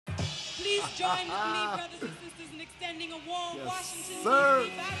Please join with me, brothers and sisters, in extending a warm Washington, sir.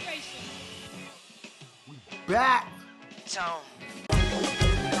 D.C. vibration. We back. Tone.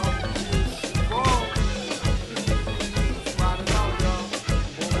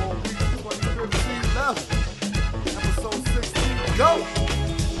 Episode 16, go!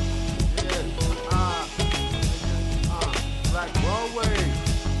 Black Broadway.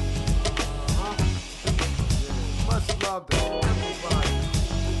 Much love to everybody.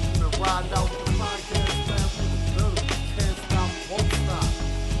 Been riding out with the podcast, man. Can't stop, won't stop.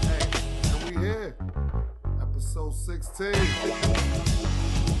 Hey, and we here. Episode 16.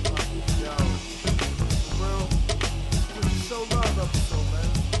 Yo, bro, this is show love episode, man.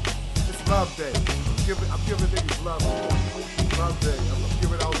 It's love day. I'm giving niggas love. Love day. I'm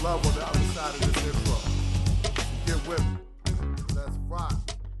giving out love on the other side of this intro. Get with me. Let's rock.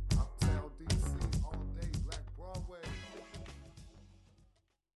 Uptown DC all day. Black Broadway.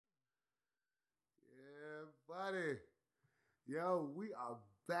 Yeah, buddy. Yo, we are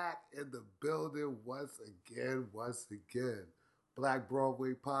back in the building once again. Black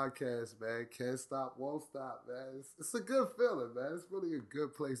Broadway podcast, man. Can't stop, won't stop, man. It's a good feeling, man. It's really a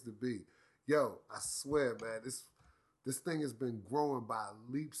good place to be. Yo, I swear, man, this thing has been growing by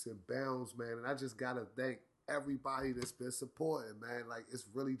leaps and bounds, man. And I just gotta thank everybody that's been supporting, man. Like, it's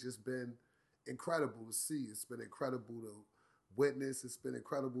really just been incredible to see. It's been incredible to witness. It's been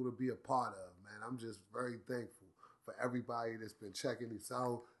incredible to be a part of, man. I'm just very thankful for everybody that's been checking this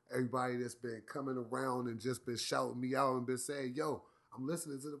out, everybody that's been coming around and just been shouting me out and been saying, yo, I'm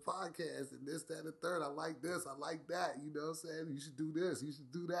listening to the podcast and this, that, and the third. I like this. I like that. You know what I'm saying? You should do this. You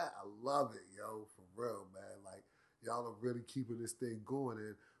should do that. I love it, yo, for real, man. Like, y'all are really keeping this thing going.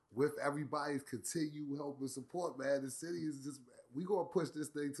 And with everybody's continued help and support, man, the city is just, we going to push this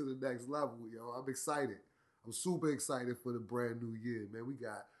thing to the next level, yo. I'm excited. I'm super excited for the brand new year, man. We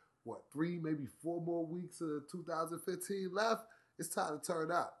got, 3, maybe 4 more weeks of 2015 left. It's time to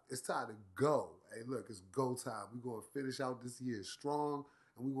turn up. It's time to go. Hey, look, it's go time. We're going to finish out this year strong,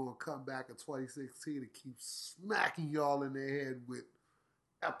 and we're going to come back in 2016 and keep smacking y'all in the head with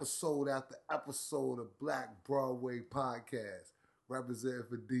episode after episode of Black Broadway Podcast, representing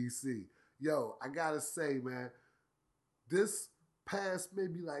for DC. Yo, I got to say, man, this past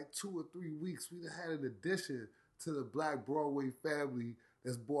maybe like 2 or 3 weeks, we had an addition to the Black Broadway family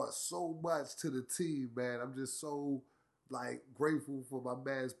that's brought so much to the team, man. I'm just so grateful for my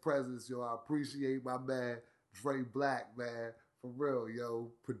man's presence, yo. I appreciate my man, Dre Black, man. For real,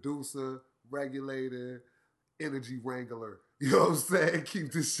 yo. Producer, regulator, energy wrangler. You know what I'm saying?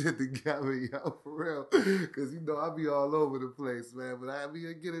 Keep this shit together, yo, for real. Because, I be all over the place, man. But I mean,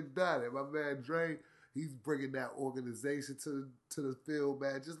 I get it done. And my man, Dre, he's bringing that organization to the field,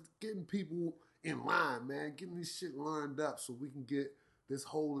 man. Just getting people in line, man. Getting this shit lined up so we can get this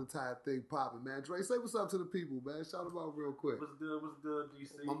whole entire thing popping, man. Dre, say what's up to the people, man. Shout them out real quick. What's good,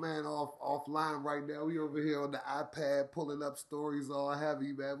 DC? My man offline right now. We over here on the iPad pulling up stories all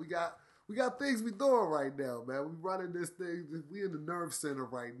heavy, man. We got things we doing right now, man. We running this thing. We in the nerve center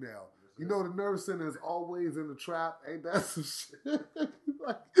right now. You know the nerve center is always in the trap. Ain't that some shit?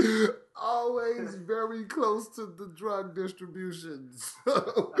 Always very close to the drug distribution.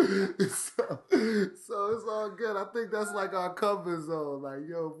 So it's all good. I think that's like our comfort zone. Like,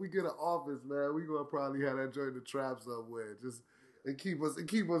 yo, if we get an office, man, we gonna probably have that joint the trap somewhere. Just and keep us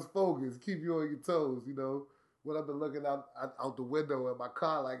focused, keep you on your toes, When I've been looking out the window in my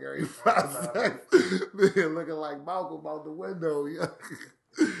car like every 5 seconds, man, looking like Malcolm out the window, yeah.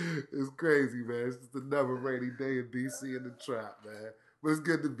 It's crazy, man. It's just another rainy day in DC in the trap, man. But it's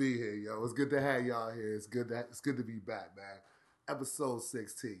good to be here, yo. It's good to have y'all here. It's good to be back, man. Episode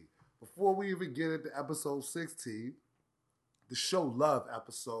 16. Before we even get into episode 16, the show love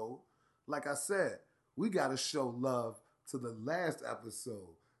episode, like I said, we got to show love to the last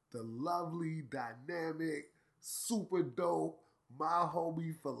episode. The lovely, dynamic, super dope, my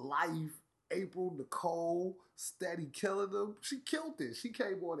homie for life, April Nicole, steady killing them. She killed it. She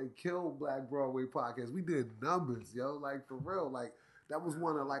came on and killed Black Broadway Podcast. We did numbers, yo. Like, for real. Like, that was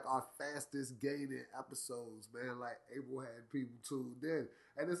one of, our fastest gaining episodes, man. Like, April had people tuned in.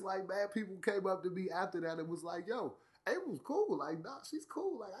 And it's like, man, people came up to me after that and was like, yo, April's cool. Like, nah, she's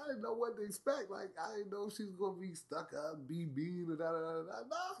cool. Like, I didn't know what to expect. Like, I didn't know she was going to be stuck up, be mean, or da-da-da-da.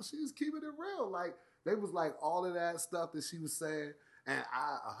 Nah, she was keeping it real. Like, they was like all of that stuff that she was saying, and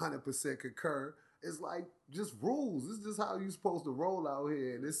I 100% concur. It's like just rules. This is just how you supposed to roll out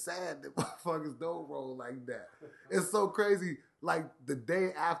here. And it's sad that motherfuckers don't roll like that. It's so crazy. Like the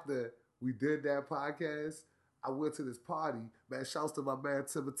day after we did that podcast, I went to this party. Man, shouts to my man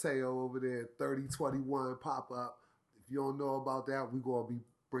Tim Mateo over there at 3021 Pop-Up. If you don't know about that, we're going to be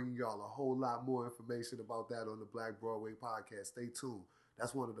bringing y'all a whole lot more information about that on the Black Broadway podcast. Stay tuned.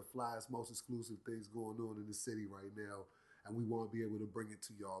 That's one of the flyest, most exclusive things going on in the city right now, and we want to be able to bring it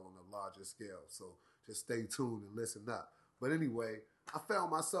to y'all on a larger scale. So just stay tuned and listen up. But anyway, I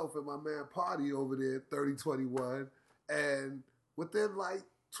found myself at my man party over there, 3021, and within like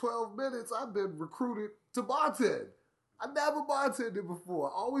 12 minutes, I've been recruited to bartend. I never bartended before.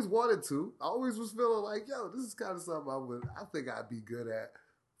 I always wanted to. I always was feeling like, yo, this is kind of something I think I'd be good at.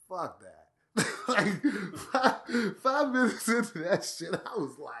 Fuck that. Like 5 minutes into that shit, I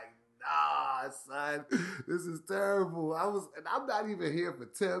was like, nah, son, this is terrible. And I'm not even here for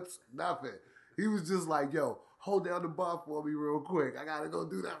tips, nothing. He was just like, yo, hold down the bar for me real quick. I gotta go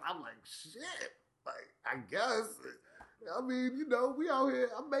do that. I'm like, shit. Like, I guess. I mean, you know, we out here,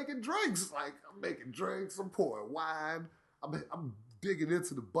 I'm making drinks. Like, I'm making drinks, I'm pouring wine. I'm digging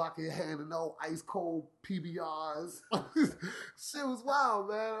into the bucket, handing out ice cold PBRs. Shit was wild,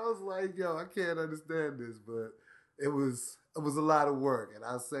 man. I was like, yo, I can't understand this, but it was a lot of work. And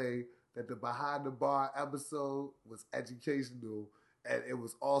I'll say that the Behind the Bar episode was educational, and it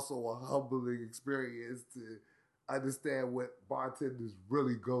was also a humbling experience to understand what bartenders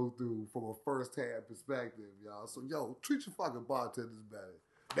really go through from a first-hand perspective, y'all. So, yo, treat your fucking bartenders better.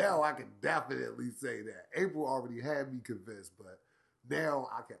 Now I can definitely say that. April already had me convinced, but now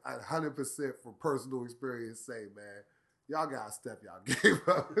I can 100% from personal experience say, man, y'all gotta step y'all game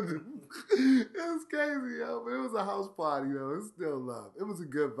up. It was crazy, yo, but it was a house party, though. It's still love. It was a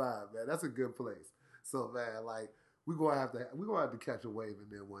good vibe, man. That's a good place. So, man, like, we're gonna have to catch a wave in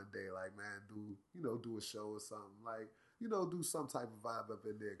there one day, like, man, do a show or something, like, do some type of vibe up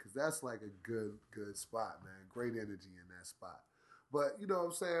in there, because that's like a good spot, man. Great energy in that spot. But you know what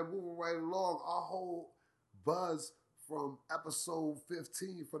I'm saying, moving right along, our whole buzz from episode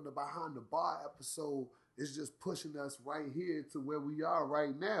 15, from the Behind the Bar episode, is just pushing us right here to where we are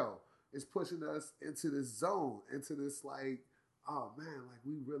right now. It's pushing us into this zone, into this like, oh man, like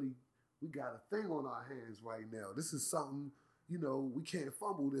we got a thing on our hands right now. This is something, we can't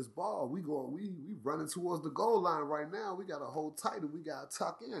fumble this ball. We running towards the goal line right now. We got to hold tight and we got to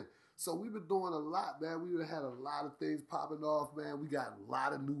tuck in. So we've been doing a lot, man. We've had a lot of things popping off, man. We got a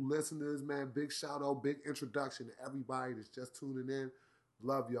lot of new listeners, man. Big shout out, big introduction to everybody that's just tuning in.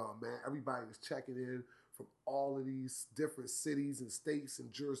 Love y'all, man. Everybody that's checking in from all of these different cities and states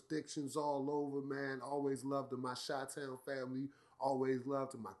and jurisdictions all over, man. Always love to my Chi-Town family. Always love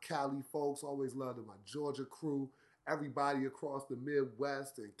to my Cali folks. Always love to my Georgia crew. Everybody across the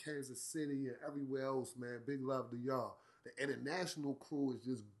Midwest and Kansas City and everywhere else, man. Big love to y'all. The international crew is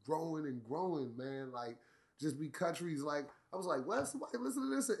just growing and growing, man. Like, just be countries like, I was like, what? Somebody listen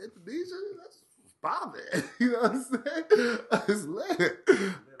to this in Indonesia? That's bombing. You know what I'm saying? It's lit.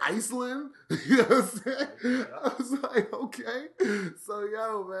 Iceland? You know what I'm saying? I was like, okay. So,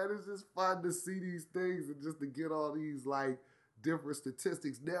 yo, man, it's just fun to see these things and just to get all these, like, different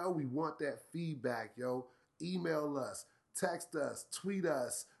statistics. Now we want that feedback, yo. Email us, text us, tweet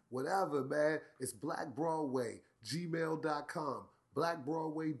us, whatever, man. It's Black Broadway. gmail.com,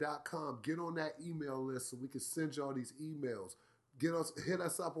 blackbroadway.com. Get on that email list so we can send y'all these emails. Hit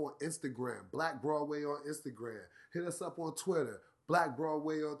us up on Instagram, Black Broadway on Instagram. Hit us up on Twitter, Black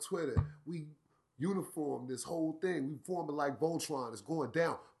Broadway on Twitter. We uniform this whole thing. We form it like Voltron. It's going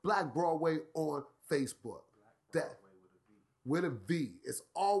down. Black Broadway on Facebook. That with a V. It's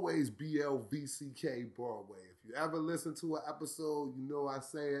always BLVCK Broadway. If you ever listen to an episode, you know I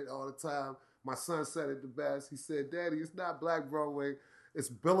say it all the time. My son said it the best. He said, Daddy, it's not Black Broadway. It's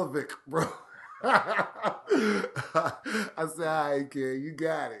Billovic, bro. I said, all right, kid. You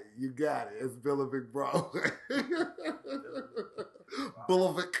got it. It's Billovic Broadway.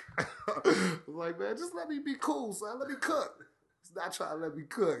 Billovic. I was like, man, just let me be cool, son. Let me cook. He's not trying to let me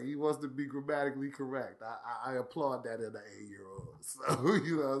cook. He wants to be grammatically correct. I applaud that in an 8-year-old. So,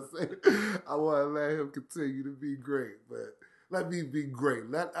 you know what I'm saying? I want to let him continue to be great. But let me be great.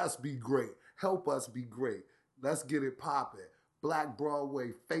 Let us be great. Help us be great. Let's get it popping. Black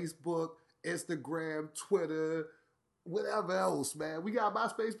Broadway, Facebook, Instagram, Twitter, whatever else, man. We got a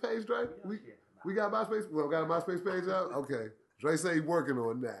MySpace page, Dre? We got a MySpace? We got a MySpace page out? Okay. Dre say he's working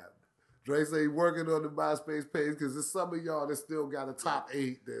on that. Dre say he's working on the MySpace page because there's some of y'all that still got a top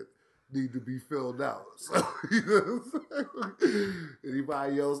 8 that need to be filled out. So, you know what I'm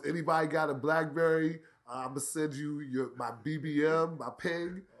saying? Anybody got a BlackBerry? I'm going to send you my BBM, my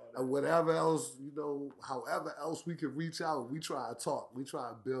ping, or whatever else, however else we can reach out. We try to talk. We try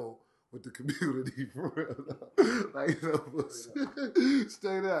to build with the community, for real. Like,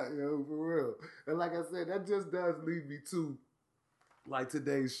 straight up, for real. And like I said, that just does lead me to, like,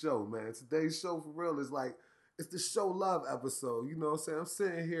 today's show, man. Today's show, for real, is like, it's the show love episode. You know what I'm saying? I'm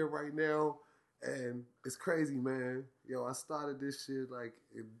sitting here right now, and it's crazy, man. Yo, I started this shit like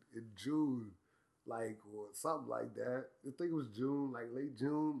in June, like or something like that. I think it was June, like late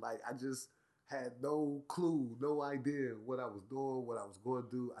June. Like I just had no clue, no idea what I was doing, what I was going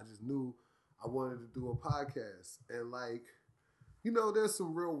to do. I just knew I wanted to do a podcast, and like there's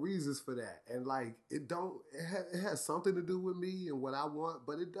some real reasons for that. And like, it has something to do with me and what I want,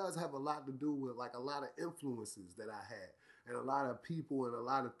 but it does have a lot to do with like a lot of influences that I had and a lot of people and a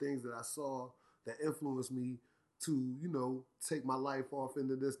lot of things that I saw that influenced me to, take my life off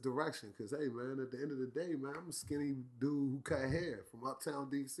into this direction. Cause hey man, at the end of the day, man, I'm a skinny dude who cut hair from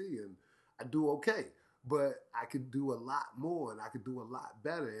uptown DC and I do okay. But I could do a lot more and I could do a lot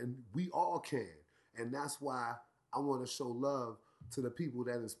better. And we all can. And that's why I want to show love to the people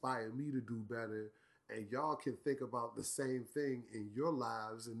that inspire me to do better, and y'all can think about the same thing in your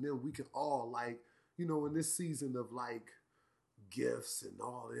lives, and then we can all like, in this season of like gifts and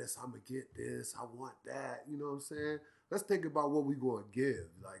all this, I'm gonna get this, I want that, you know what I'm saying? Let's think about what we gonna give.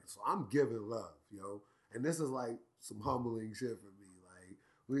 Like, so I'm giving love, and this is like some humbling shit for me. Like,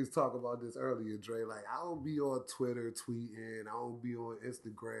 we was talking about this earlier, Dre. Like, I don't be on Twitter tweeting, I don't be on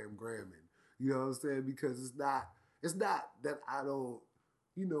Instagram gramming. You know what I'm saying? Because it's not that I don't,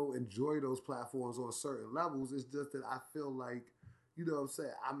 enjoy those platforms on certain levels. It's just that I feel like, you know what I'm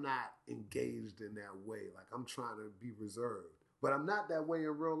saying, I'm not engaged in that way. Like I'm trying to be reserved. But I'm not that way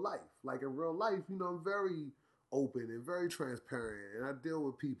in real life. Like in real life, I'm very open and very transparent and I deal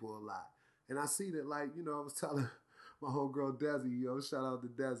with people a lot. And I see that like, I was telling my homegirl Desi, shout out to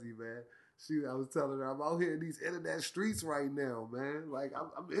Desi, man. I was telling her, I'm out here in these internet streets right now, man. Like,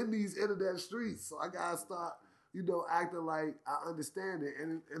 I'm in these internet streets. So I got to start, acting like I understand it.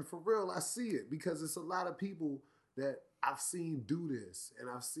 And for real, I see it because it's a lot of people that I've seen do this and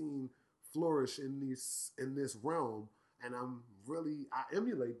I've seen flourish in this realm. And I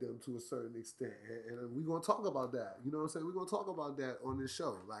emulate them to a certain extent. And we're going to talk about that. You know what I'm saying? We're going to talk about that on this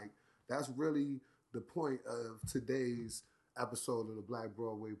show. Like, that's really the point of today's episode of the Black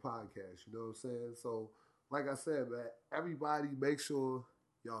Broadway podcast. You know what I'm saying? So, like I said, man, everybody make sure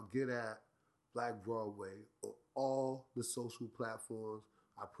y'all get at Black Broadway on all the social platforms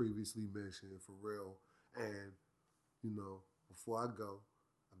I previously mentioned, for real. And, before I go,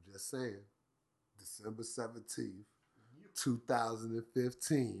 I'm just saying, December 17th,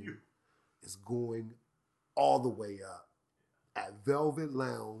 2015 is going all the way up at Velvet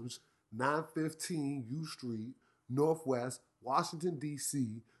Lounge, 915 U Street, Northwest, Washington,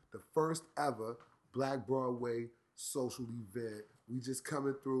 D.C., the first ever Black Broadway social event. We just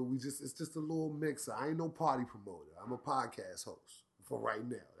coming through. It's just a little mixer. I ain't no party promoter. I'm a podcast host for right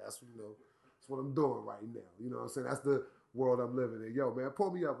now. That's what I'm doing right now. You know what I'm saying? That's the world I'm living in. Yo, man,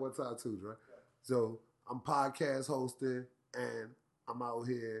 pull me up one time too, right? So I'm podcast hosting and I'm out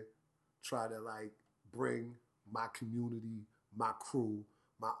here trying to like bring my community, my crew,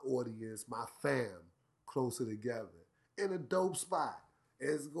 my audience, my fam closer together in a dope spot.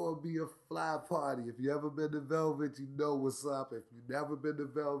 It's going to be a fly party. If you ever been to Velvet, you know what's up. If you never been to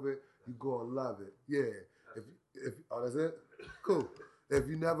Velvet, you're going to love it. Yeah. Oh, that's it? Cool. If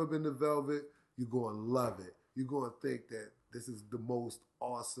you never been to Velvet, you're going to love it. You're going to think that this is the most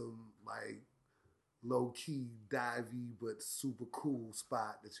awesome, like, low-key, divey, but super cool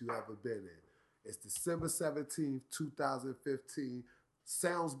spot that you ever been in. It's December 17th, 2015.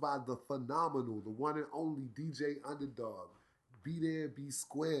 Sounds by the phenomenal, the one and only DJ Underdog. Be there, be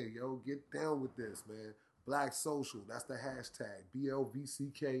square, yo. Get down with this, man. Black Social, that's the hashtag.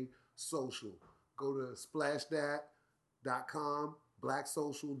 BLVCK Social. Go to splashthat.com,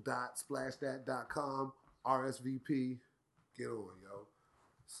 blacksocial.splashthat.com, RSVP. Get on, yo.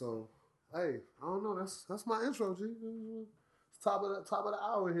 So, hey, I don't know. That's my intro, G. It's top of the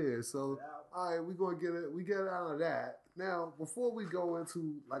hour here. So, all right, we get out of that. Now, before we go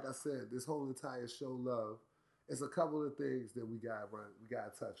into, like I said, this whole entire show, love, it's a couple of things that we gotta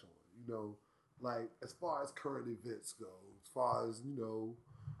touch on. Like as far as current events go, as far as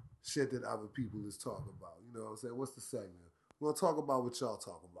shit that other people is talking about. You know what I'm saying? What's the segment? We're gonna talk about what y'all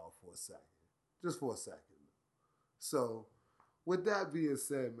talking about for a second, just for a second. So, with that being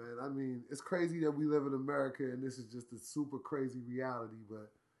said, man, I mean, it's crazy that we live in America and this is just a super crazy reality, but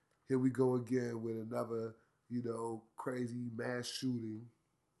here we go again with another, crazy mass shooting.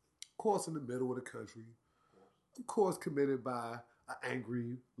 Of course, in the middle of the country. Of course, committed by an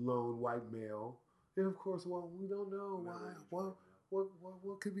angry, lone white male. And of course, well, we don't know why.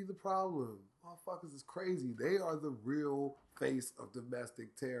 What could be the problem? Motherfuckers is crazy. They are the real face of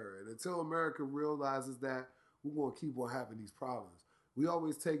domestic terror. And until America realizes that, we're going to keep on having these problems. We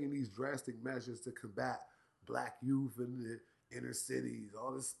always taking these drastic measures to combat black youth in the inner cities,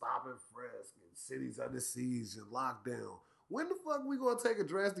 all this stop and frisk, and cities under siege and lockdown. When the fuck we gonna take a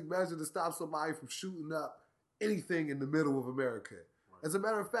drastic measure to stop somebody from shooting up anything in the middle of America? Right. As a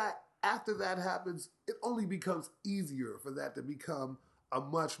matter of fact, after that happens, it only becomes easier for that to become a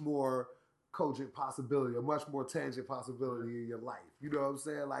much more cogent possibility, a much more tangent possibility in your life. You know what I'm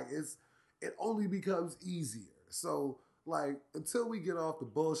saying? Like it only becomes easier. So like until we get off the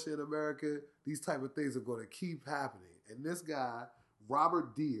bullshit America, these type of things are going to keep happening. And this guy,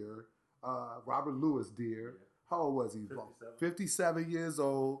 Robert Louis Deere, how old was he? 57 years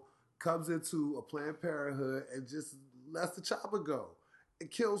old, comes into a Planned Parenthood and just lets the chopper go.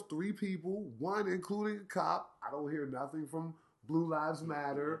 It kills 3 people, one including a cop. I don't hear nothing from Blue Lives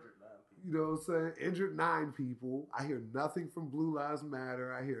Matter. You know what I'm saying? Injured 9 people. I hear nothing from Blue Lives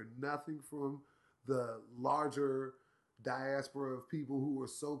Matter. I hear nothing from the larger diaspora of people who are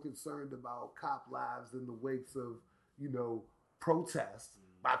so concerned about cop lives in the wakes of, you know, protests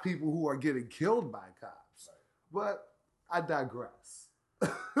by people who are getting killed by cops. But I digress.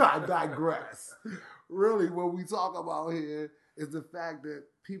 I digress. Really, what we talk about here is the fact that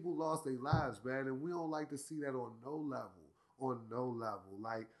people lost their lives, man, and we don't like to see that on no level. On no level.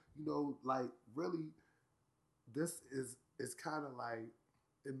 Like, you know, like really, this is kind of like,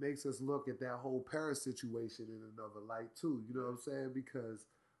 it makes us look at that whole Paris situation in another light too. You know what I'm saying? Because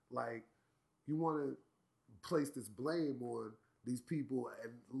like you want to place this blame on these people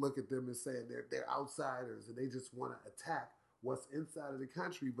and look at them and saying they're outsiders and they just want to attack what's inside of the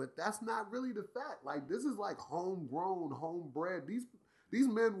country, but that's not really the fact. Like this is like homegrown, homebred. These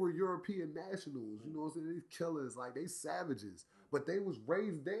men were European nationals. You know what I'm saying? These killers, like they savages, but they was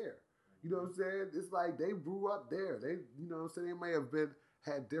raised there. You know what I'm saying? It's like they grew up there. They, you know what I'm saying? They may have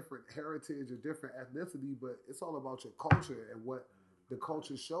had different heritage or different ethnicity, but it's all about your culture and what the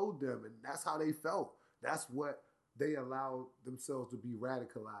culture showed them, and that's how they felt. That's what they allowed themselves to be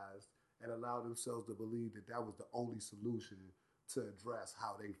radicalized and allowed themselves to believe that that was the only solution to address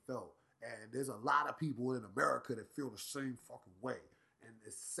how they felt. And there's a lot of people in America that feel the same fucking way, and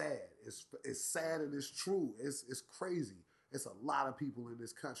it's sad. It's sad and it's true. It's crazy. It's a lot of people in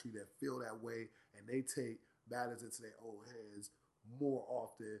this country that feel that way, and they take matters into their own hands more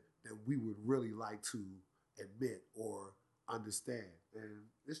often than we would really like to admit or understand. And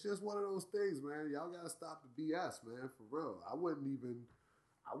it's just one of those things, man. Y'all gotta stop the BS, man, for real. I wouldn't,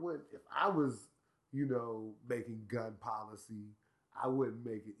 if I was, you know, making gun policy, I wouldn't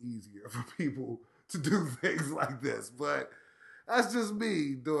make it easier for people to do things like this. But that's just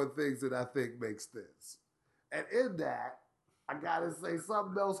me doing things that I think make sense. And in that, I gotta say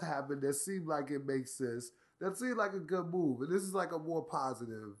something else happened that seemed like it makes sense. That seemed like a good move. And this is like a more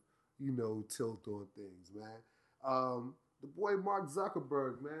positive, you know, tilt on things, man. The boy Mark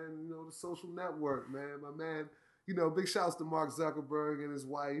Zuckerberg, man, you know, the social network, man. My man, you know, big shouts to Mark Zuckerberg and his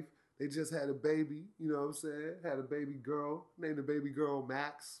wife. They just had a baby, you know what I'm saying? Had a baby girl. Named the baby girl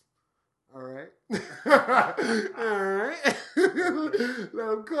Max. All right. All right. Let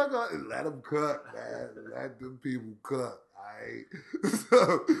them cook on. Let them cook, man. Let them people cook. All right.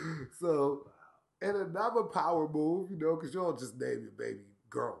 So and another power move, you know, because you don't just name your baby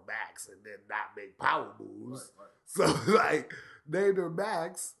girl Max and then not make power moves. Right. So, like, named her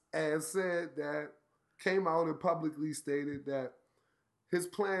Max and said that, came out and publicly stated that his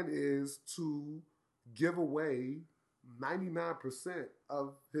plan is to give away 99%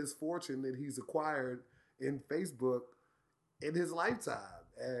 of his fortune that he's acquired in Facebook in his lifetime.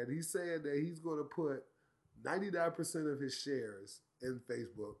 And he said that he's going to put 99% of his shares in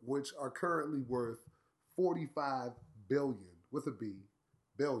Facebook, which are currently worth $45 billion, with a B,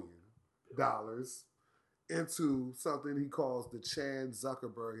 billion dollars, into something he calls the Chan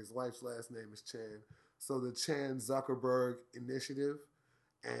Zuckerberg. His wife's last name is Chan. So the Chan Zuckerberg Initiative.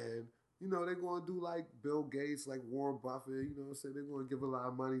 And, you know, they're going to do like Bill Gates, like Warren Buffett, you know what I'm saying? They're going to give a lot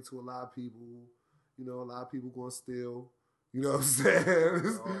of money to a lot of people. You know, a lot of people going to steal. You know what I'm saying?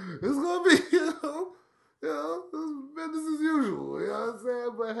 It's going to be, you know, business as usual. You know what I'm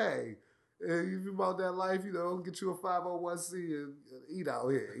saying? But hey, if you're about that life, you know, get you a 501c and eat out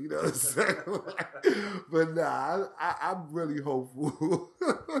here. You know what I'm saying? But nah, I'm really hopeful.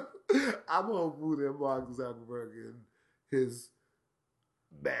 I'm hopeful that Mark Zuckerberg and his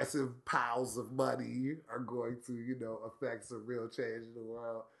massive piles of money are going to, you know, affect some real change in the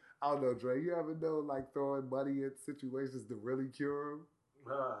world. I don't know, Dre. You ever know, like, throwing money at situations to really cure them?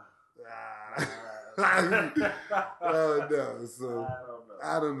 I don't know. So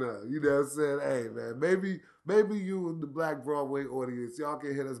I don't know. You know what I'm saying? Hey, man, maybe you and the Black Broadway audience, y'all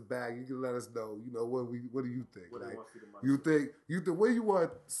can hit us back. You can let us know. You know what do you think? What like, you think where you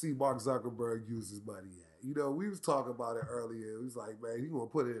want to see Mark Zuckerberg use his money at? You know, we was talking about it earlier. It was like, man, he gonna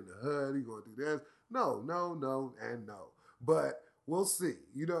put it in the hood. He gonna do this. No, and no. But we'll see.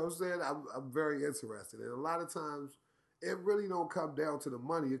 You know what I'm saying? I'm very interested. And a lot of times, it really don't come down to the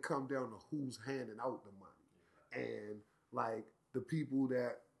money. It come down to who's handing out the money. And like the people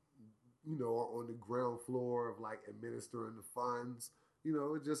that, you know, are on the ground floor of like administering the funds, you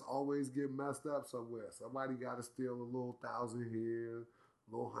know, it just always get messed up somewhere. Somebody got to steal a little $1,000 here,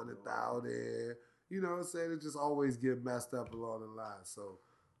 a little $100,000 there. You know what I'm saying? It just always get messed up along the line. So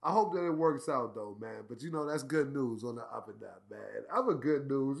I hope that it works out though, man. But you know, that's good news on the up and down, man. Other good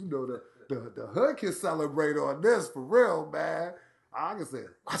news, you know, the hood can celebrate on this for real, man. I can say,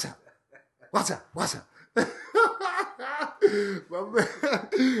 watch out, watch out, watch out.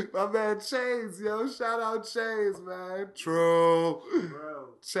 my man Chains, yo. Shout out Chains, man. True.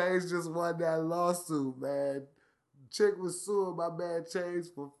 Bro. Chains just won that lawsuit, man. Chick was suing my man Chains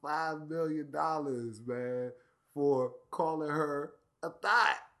for $5 million, man, for calling her a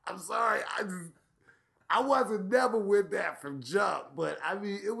thought. I'm sorry. I wasn't never with that from jump, but I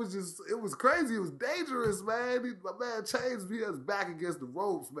mean, it was crazy. It was dangerous, man. My man Chains beat us back against the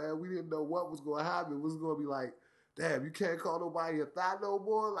ropes, man. We didn't know what was going to happen. It was going to be like, damn, you can't call nobody a thought no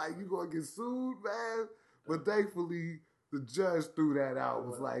more. Like, you going to get sued, man. But thankfully, the judge threw that out. It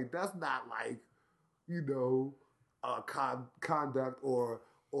was like, that's not like, you know, conduct or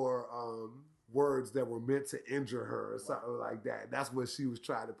words that were meant to injure her or something like that. That's what she was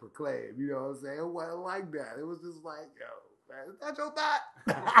trying to proclaim. You know what I'm saying? It wasn't like that. It was just like, yo, man, is that your thought?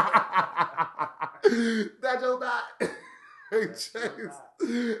 That your thought? Hey,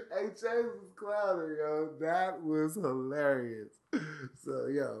 Chase was clowning, yo. That was hilarious. So,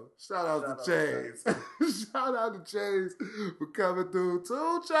 yo, shout out to Chase. Shout out to Chase for coming through. 2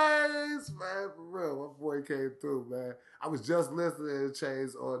 Chainz, man, for real. My boy came through, man. I was just listening to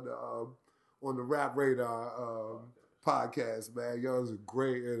Chase on the Rap Radar podcast, man. Yo, it was a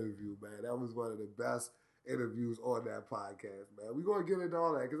great interview, man. That was one of the best interviews on that podcast, man. We're going to get into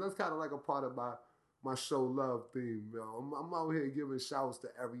all that because that's kind of like a part of my show love theme, yo. I'm out here giving shouts to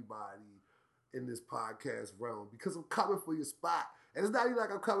everybody in this podcast realm because I'm coming for your spot. And it's not even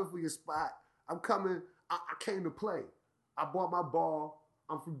like I'm coming for your spot. I came to play. I bought my ball.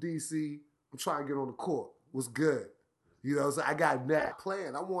 I'm from DC. I'm trying to get on the court. What's good? You know, so I got that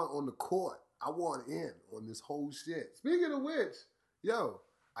playing. I want on the court. I want in on this whole shit. Speaking of which, yo,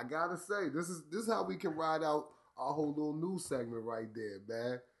 I gotta say, this is how we can ride out our whole little news segment right there,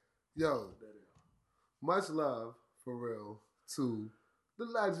 man. Yo, much love for real to the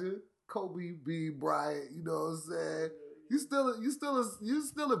legend Kobe B. Bryant. You know what I'm saying? You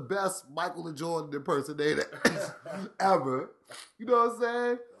still the best Michael Jordan impersonator ever. You know what I'm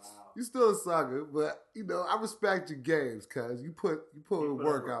saying? You still a sucker, but you know I respect your games, cuz you put in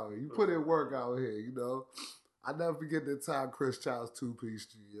work out here. You put in work out here. You know, I never forget that time Chris Childs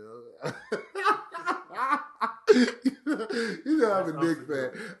 2-pieced you, yo. You know I'm a Knicks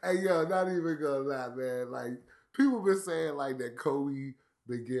fan. Hey, yo, not even gonna lie, man. Like people been saying like that Kobe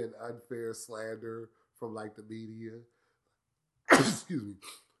been getting unfair slander from like the media. Excuse me,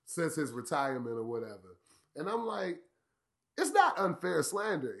 since his retirement or whatever, and I'm like. It's not unfair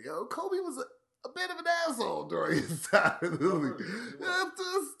slander, yo. Kobe was a bit of an asshole during his time in the league.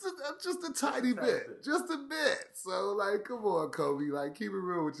 Just a tiny bit. Just a bit. So, like, come on, Kobe. Like, keep it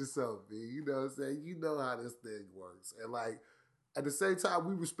real with yourself, B. You know what I'm saying? You know how this thing works. And, like, at the same time,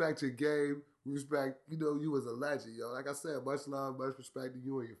 we respect your game. We respect, you know, you as a legend, yo. Like I said, much love, much respect to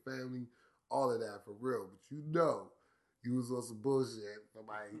you and your family. All of that, for real. But you know, you was on some bullshit for,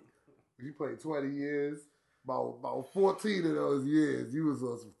 like, you played 20 years. About 14 of those years, you was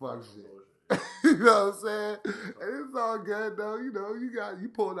on some fuck shit. You know what I'm saying? And it's all good though. You know, you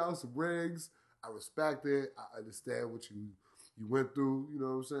pulled out some rings. I respect it. I understand what you went through. You know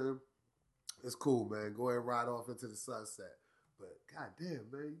what I'm saying? It's cool, man. Go ahead and ride off into the sunset. But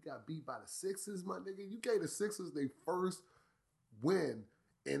goddamn, man, you got beat by the Sixers, my nigga. You gave the Sixers their first win,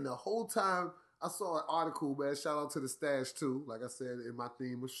 and the whole time I saw an article, man. Shout out to the Stash too. Like I said, in my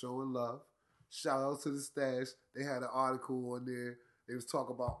theme was showing love. Shout out to the Stash. They had an article on there. They was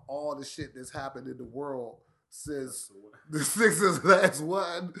talking about all the shit that's happened in the world since the Sixers last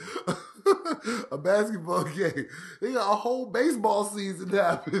won a basketball game. They got a whole baseball season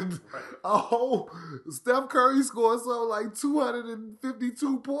happened. A whole Steph Curry scored something like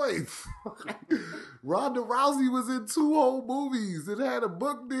 252 points. Ronda Rousey was in 2 whole movies and had a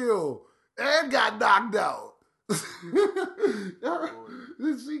book deal and got knocked out. She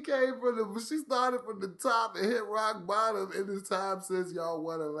started from the top and hit rock bottom in this time since y'all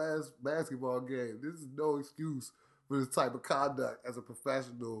won the last basketball game. This is no excuse for this type of conduct as a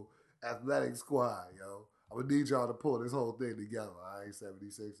professional athletic squad, yo. I'm going to need y'all to pull this whole thing together. All right,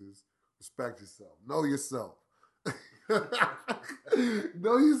 76ers. Respect yourself. Know yourself.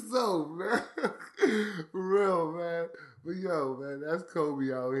 Know yourself, man. For real, man. But yo, man, that's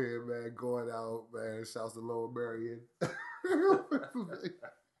Kobe out here, man, going out, man. Shouts to Lower Marion.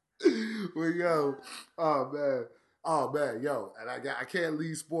 But yo, oh man, yo, and I can't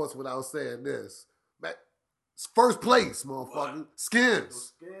leave sports without saying this, man. It's first place, motherfucker. What?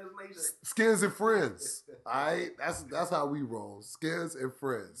 Skins, Skins and friends. All right, that's how we roll. Skins and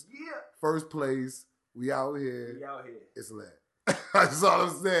friends. Yeah. First place. We out here. It's lit. That's all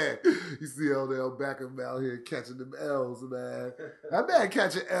I'm saying. You see Odell Beckham out here catching them L's, man. That man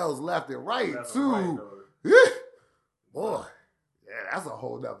catching L's left and right, too. Boy, yeah, that's a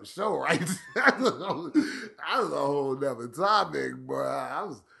whole nother show, right? That's a whole nother topic,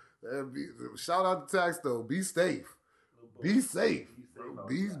 bro. Shout out to Tax, though. Be safe. Be safe.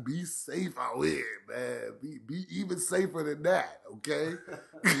 Be safe out here, man. Be even safer than that, okay?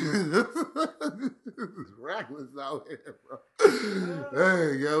 It's reckless out here, bro.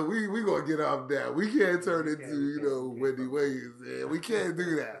 Hey, yo, we gonna get off that. We can't turn into, Wendy Williams. Man. We can't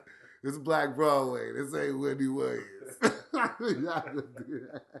do that. It's Black Broadway. This ain't Wendy Williams. We're not gonna do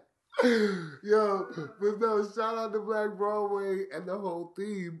that. Yo, but no, shout out to Black Broadway and the whole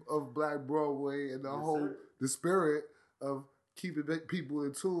theme of Black Broadway and the spirit of keeping people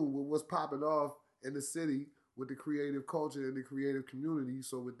in tune with what's popping off in the city with the creative culture and the creative community.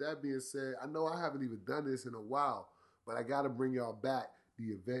 So with that being said, I know I haven't even done this in a while, but I got to bring y'all back the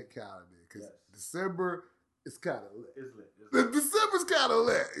event calendar because December is kind of lit. It's lit. December's kind of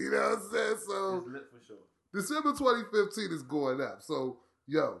lit, you know what I'm saying? So it's lit for sure. December 2015 is going up. So,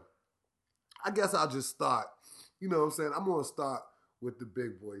 yo, I guess I'll just start, you know what I'm saying? I'm going to start with the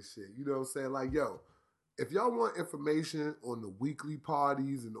big boy shit. You know what I'm saying? Like, yo, if y'all want information on the weekly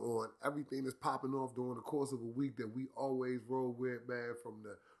parties and on everything that's popping off during the course of a week that we always roll with, man, from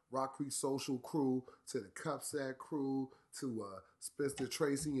the Rock Creek Social crew to the Cupset crew to Spencer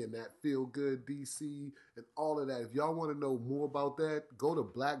Tracy and that Feel Good DC and all of that. If y'all want to know more about that, go to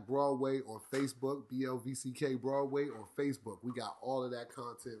Black Broadway on Facebook, BLVCK Broadway on Facebook. We got all of that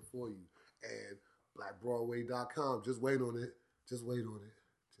content for you. And blackbroadway.com. Just wait on it. Just wait on it.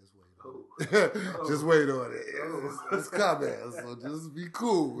 Just wait on it. It's coming. So just be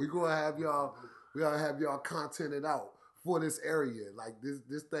cool. We gonna have y'all contented out for this area. Like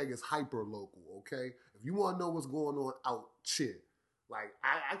this thing is hyper local, okay? If you wanna know what's going on out shit, like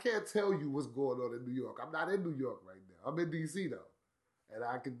I can't tell you what's going on in New York. I'm not in New York right now. I'm in DC though. And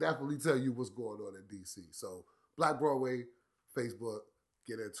I can definitely tell you what's going on in DC. So Black Broadway, Facebook,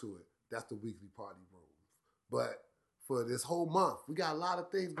 get into it. That's the weekly party room. But for this whole month, we got a lot of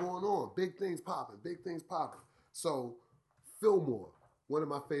things going on. Big things popping. So Fillmore, one of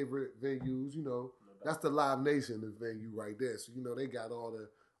my favorite venues, that's the Live Nation venue right there. So, they got all the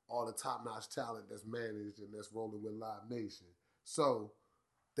top-notch talent that's managed and that's rolling with Live Nation. So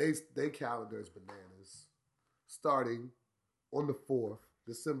they calendar is bananas. Starting on the 4th,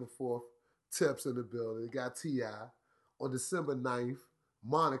 December 4th, Tips in the building. They got T.I. On December 9th,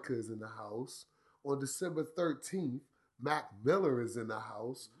 Monica is in the house. On December 13th, Mac Miller is in the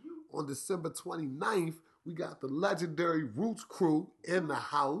house. On December 29th, we got the legendary Roots crew in the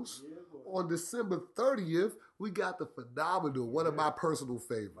house. On December 30th, we got the phenomenal, one of my personal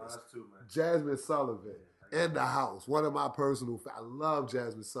favorites, Jasmine Sullivan in the house. One of my personal favorites. I love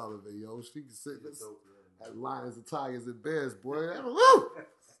Jasmine Sullivan, yo. She can sit at Lions and Tigers and Bears, boy. Woo!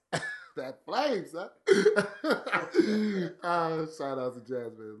 That flames, huh? Shout out to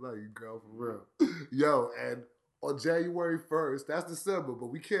Jasmine. Love you, girl, for real. Yo, and on January 1st, that's December, but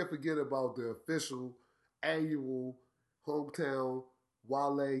we can't forget about the official annual hometown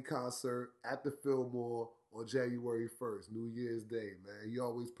Wale concert at the Fillmore on January 1st, New Year's Day, man. He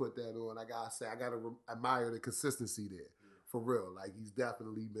always put that on. I gotta say, I gotta admire the consistency there, for real. Like, he's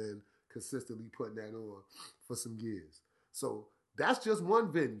definitely been consistently putting that on for some years. So that's just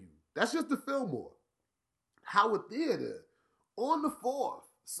one venue. That's just the Fillmore. Howard Theater on the 4th,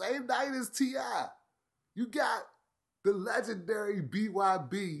 same night as T.I. You got the legendary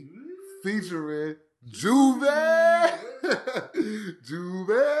BYB featuring Juve. Juve.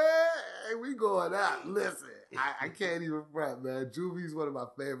 Hey, we going out. Listen, I can't even front, man. Juve's one of my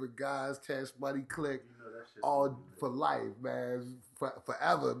favorite guys. Cash Money Click. All for life, man.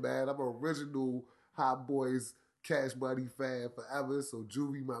 Forever, man. I'm an original Hot Boys Cash Money fan forever. So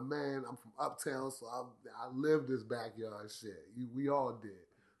Juvie, my man. I'm from Uptown, so I live this backyard shit. We all did.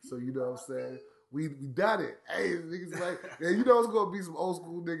 So you know what I'm saying? We done it. Hey, niggas like, yeah, you know it's gonna be some old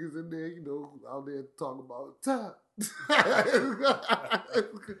school niggas in there, you know, out there talking about time.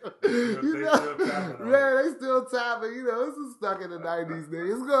 You know, man, they still tapping. You know, this is stuck in the '90s,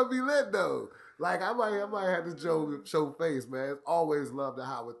 nigga. It's gonna be lit though. Like I might have to show face, man. Always love the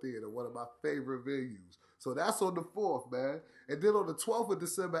Howard Theater, one of my favorite venues. So that's on the 4th, man. And then on the 12th of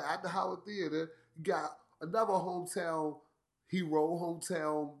December at the Howard Theater, you got another hometown hero,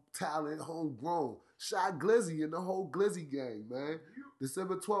 hometown talent, homegrown. Shy Glizzy and the whole Glizzy gang, man.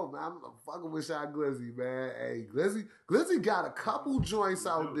 December 12th, man. I'm fucking with Shy Glizzy, man. Hey, Glizzy got a couple joints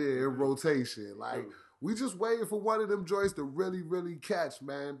out there in rotation. Like, we just waiting for one of them joints to really, really catch,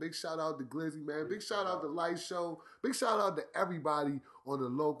 man. Big shout out to Glizzy, man. Big shout out to Light Show. Big shout out to everybody on the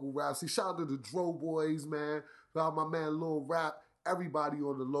local rap scene. Shout out to the Dro Boys, man. Shout out my man Lil Rap. Everybody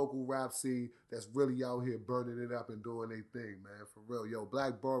on the local rap scene that's really out here burning it up and doing their thing, man. For real. Yo,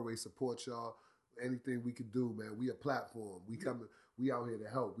 Black Broadway support y'all. Anything we can do, man. We a platform. We out here to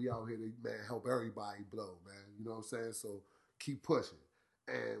help. We out here to, man, help everybody blow, man. You know what I'm saying? So keep pushing.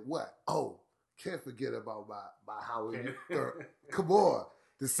 And what? Oh, can't forget about my Howard third. Come on.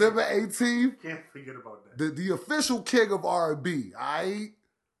 December 18th. Can't forget about that. The official king of R&B, all right?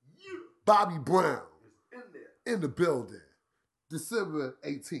 Bobby Brown is in there. In the building. December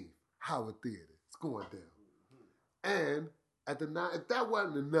 18th, Howard Theater. It's going down. And at the if that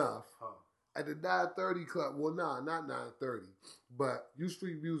wasn't enough, at the 9:30 club, well, nah, not 9:30, but U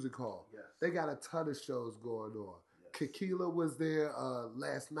Street Music Hall. Yes. They got a ton of shows going on. Yes. Kekila was there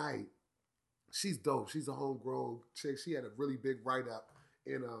last night. She's dope. She's a homegrown chick. She had a really big write-up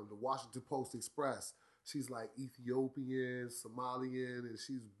in the Washington Post Express. She's like Ethiopian, Somalian, and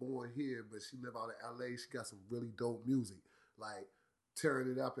she's born here, but she live out in L.A. She got some really dope music, like tearing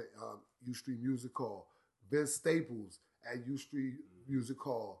it up at U Street Music Hall. Vince Staples at U Street Music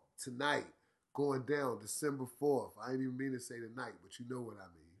Hall tonight, going down December 4th. I didn't even mean to say tonight, but you know what I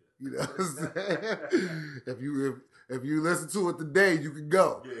mean. You know what I'm saying? If you listen to it today, you can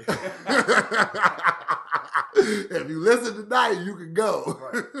go. Yeah. If you listen tonight, you can go.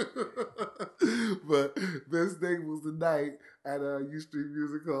 Right. But Vince Staples tonight at U Street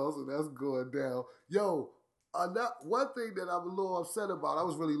Music Hall, so that's going down. Yo, one thing that I'm a little upset about, I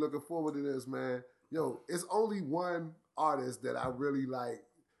was really looking forward to this, man. Yo, it's only one artist that I really like,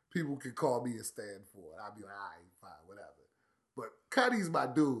 people can call me a stand for. I'll be like, all right, fine, whatever. But Cuddy's my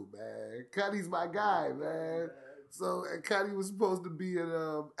dude, man. Cuddy's my guy, man. So, and Cuddy was supposed to be at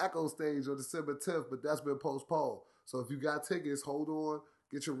Echo Stage on December 10th, but that's been postponed. So if you got tickets, hold on,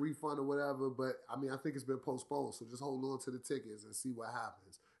 get your refund or whatever. But, I mean, I think it's been postponed, so just hold on to the tickets and see what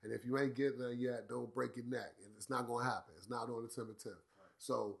happens. And if you ain't getting there yet, don't break your neck. And it's not going to happen. It's not on December 10th. Right.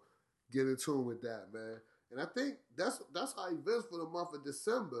 So get in tune with that, man. And I think that's our events for the month of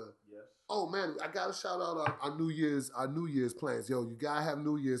December. Yes. Oh man, I gotta shout out our New Year's plans. Yo, you gotta have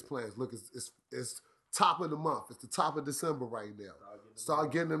New Year's plans. Look, it's top of the month. It's the top of December right now.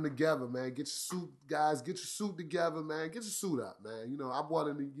 Start getting them together, man. Get your suit, guys. Get your suit together, man. Get your suit up, man. You know, I bought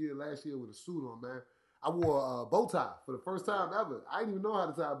in the year last year with a suit on, man. I wore a bow tie for the first time ever. I didn't even know how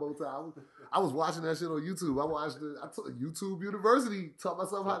to tie a bow tie. I was watching that shit on YouTube. I took YouTube University, taught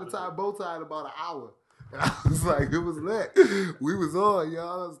myself how to tie a bow tie in about an hour. And I was like, it was lit. We was on,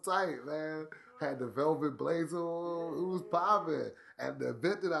 y'all. It was tight, man. Had the velvet blazer on. It was popping. And the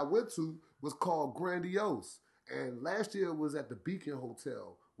event that I went to was called Grandiose. And last year it was at the Beacon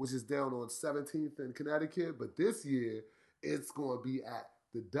Hotel, which is down on 17th in Connecticut. But this year, it's going to be at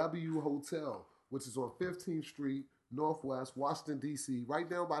the W Hotel, which is on 15th Street, Northwest, Washington, D.C., right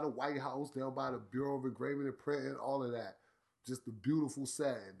down by the White House, down by the Bureau of Engraving and Printing, all of that. Just a beautiful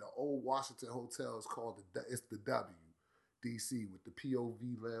setting. The old Washington Hotel is called it's the W, D.C., with the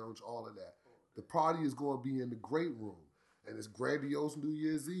POV lounge, all of that. The party is going to be in the Great Room, and it's Grandiose New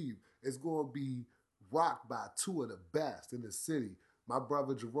Year's Eve. It's going to be rocked by two of the best in the city. My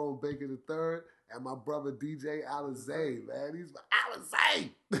brother Jerome Baker III and my brother DJ Alizé, man. He's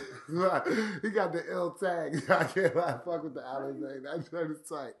Alizé! He got the L tag. I can't fuck with the Alizé. That shirt is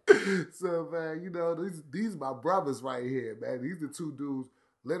tight. So, man, you know, these my brothers right here, man. These are two dudes,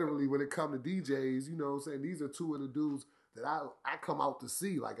 literally, when it come to DJs, you know what I'm saying? These are two of the dudes that I come out to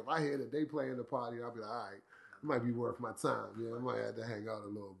see. Like, if I hear that they playing the party, I'll be like, all right, it might be worth my time. Yeah, I might have to hang out a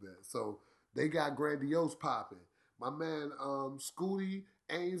little bit. So, they got Grandiose popping. My man Scooty,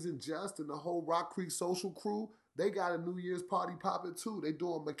 Ains, and Just, and the whole Rock Creek social crew, they got a New Year's party popping too. They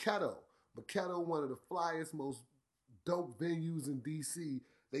doing Makedo. Makedo, one of the flyest, most dope venues in D.C.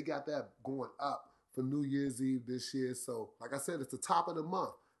 They got that going up for New Year's Eve this year. So, like I said, it's the top of the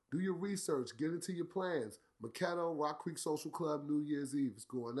month. Do your research. Get into your plans. Makedo, Rock Creek Social Club, New Year's Eve is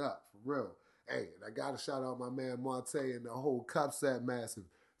going up, for real. Hey, and I got to shout out my man Monte and the whole Cup Set Massive.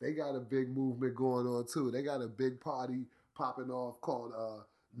 They got a big movement going on, too. They got a big party popping off called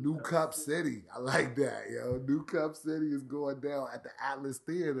New Cup City. I like that, yo. New Cup City is going down at the Atlas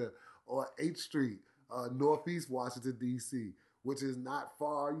Theater on 8th Street, Northeast Washington, D.C., which is not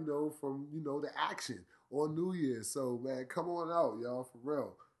far, from, the action on New Year's. So, man, come on out, y'all, for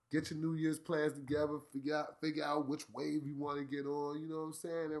real. Get your New Year's plans together. Figure out which wave you want to get on, you know what I'm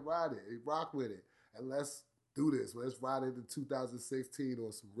saying, and ride it. And rock with it. And let's do this. Let's ride into 2016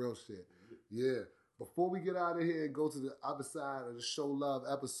 on some real shit. Yeah. Before we get out of here and go to the other side of the Show Love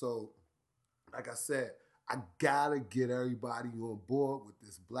episode, like I said, I gotta get everybody on board with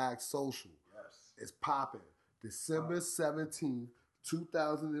this Black Social. Yes. It's popping. December 17th,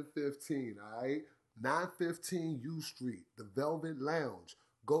 2015, all right? 915 U Street, the Velvet Lounge.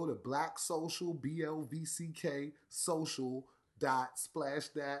 Go to Black Social, BLVCK,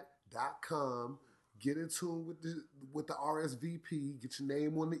 social.splashdat.com. Get in tune with the RSVP. Get your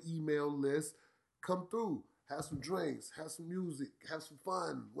name on the email list. Come through. Have some drinks. Have some music. Have some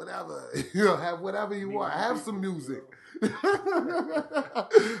fun. Whatever. Have whatever you want. Have some music.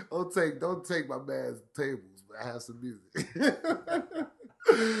 Don't take my man's tables, but have some music.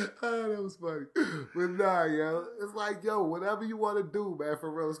 That was funny. But nah, yo. It's like, yo, whatever you want to do, man,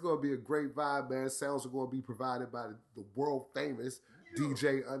 for real, it's going to be a great vibe, man. Sounds are going to be provided by the world famous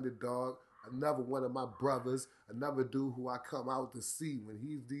DJ Underdog. Another one of my brothers, another dude who I come out to see when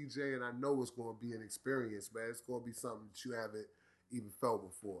he's DJing. I know it's going to be an experience, man. It's going to be something that you haven't even felt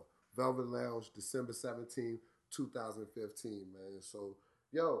before. Velvet Lounge, December 17th, 2015, man. So,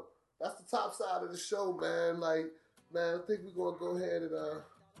 yo, that's the top side of the show, man. Like, man, I think we're going to go ahead and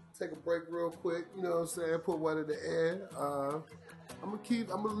take a break real quick. You know what I'm saying? Put one in the air. I'm going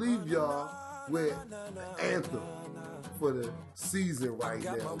to leave y'all with the anthem for the season right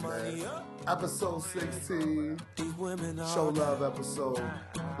now, man. Episode 16, Show Love episode,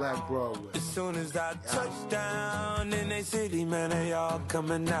 Black Broadway. As soon as I touch down in they city, man, they all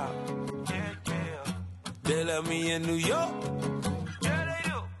coming out. They love me in New York,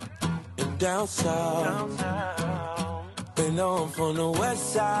 and down south. They know I'm from the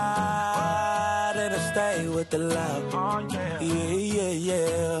west side, and I stay with the love.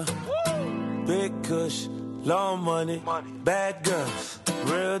 Yeah. Big Kush. Long money, bad girls,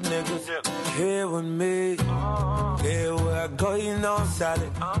 real niggas, here with me. Everywhere I go, you know I'm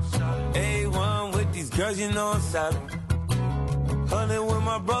solid. A1 with these girls, you know I'm solid. 100 with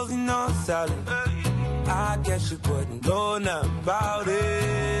my bros, you know I'm solid. I guess you wouldn't know nothing about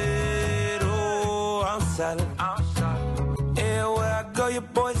it. Oh, I'm solid. Everywhere I go, your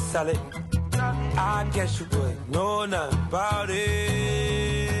boy's solid. I guess you wouldn't know nothing about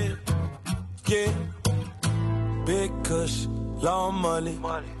it. Yeah. Big Kush, long money,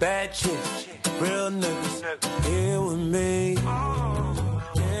 bad chicks, real niggas, here with me. Yeah.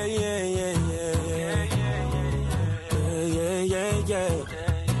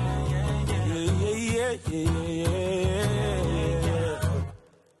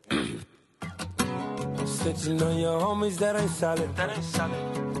 Snitching on your homies, that ain't solid.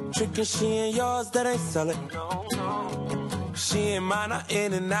 Tricking she ain't yours, that ain't solid. She ain't mine, I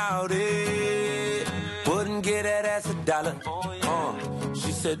in and out it. Wouldn't get that ass $1.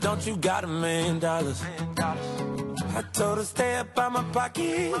 She said, don't you got $1 million? I told her, stay up by my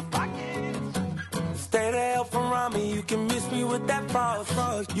pocket. Stay the hell from around me. You can miss me with that false.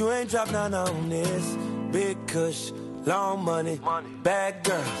 You ain't dropped none on this. Big Kush, long money, bad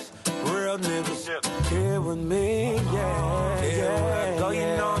girls, real niggas, here with me. Yeah. Go,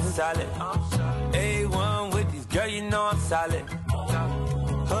 you know I'm solid. A1 with these girls, you know I'm solid.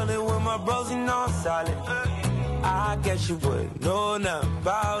 100 with my bros, you know I'm solid. I guess you wouldn't know nothing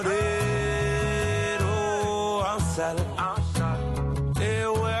about it. Oh, I'm solid.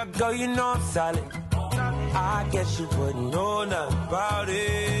 Everywhere I go, you know I'm solid. I guess you wouldn't know nothing about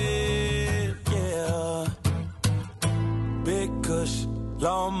it. Yeah. Big Kush,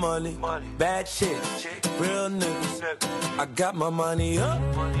 long money, bad shit, real niggas. I got my money up.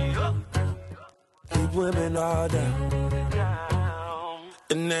 Keep women all down.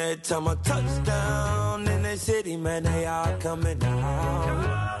 And every time I touch down in the city, man, they all coming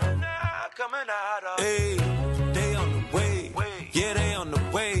out. Hey, they on the way. Yeah, they on the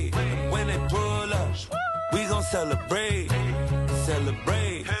way. And when they pull up, we gon' celebrate.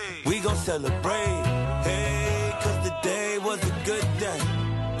 We gon' celebrate. Hey, cause today was a good day.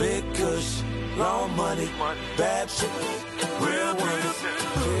 Big Kush, long money, bad shit, real niggas,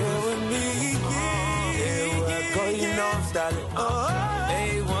 here with me. Everywhere I go, you know I'm styling.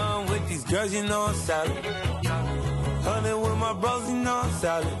 A1 with these girls, you know I'm solid. 100 with my bros, you know I'm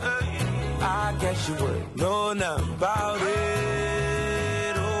solid. I guess you wouldn't know nothing about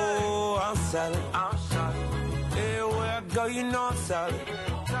it. Oh, I'm solid. Everywhere I go, you know I'm solid.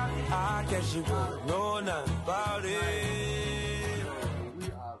 I guess you wouldn't know nothing about it.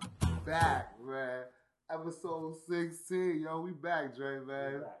 We are back, man. Episode 16. Yo, we back, Dre,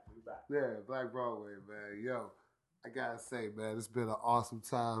 man. We back. Yeah, Black Broadway, man. Yo, I gotta say, man, it's been an awesome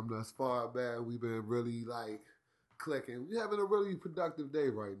time thus far, man. We've been really, like, clicking. We're having a really productive day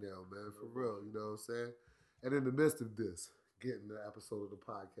right now, man, for real, you know what I'm saying? And in the midst of this, getting the episode of the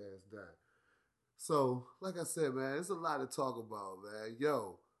podcast done. So, like I said, man, there's a lot to talk about, man.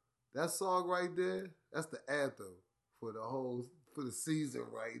 Yo, that song right there, that's the anthem for the season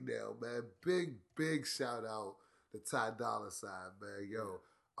right now, man. Big shout out to Ty Dolla $ign, man. Yo,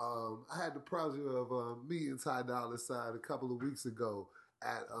 I had the pleasure of meeting Ty Dolla $ign a couple of weeks ago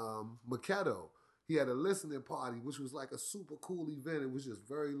at Makedo. He had a listening party, which was like a super cool event. It was just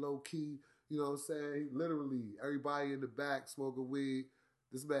very low key. You know what I'm saying? Literally, everybody in the back smoking weed.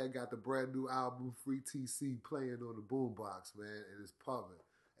 This man got the brand new album, Free TC, playing on the boombox, man, and it's pumping.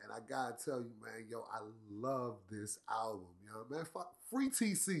 And I gotta tell you, man, yo, I love this album. You know, man, Free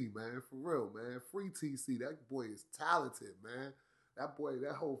TC, man, for real, man. Free TC, that boy is talented, man. That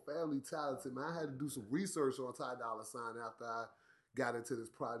whole family talented, man. I had to do some research on Ty Dolla $ign after I got into this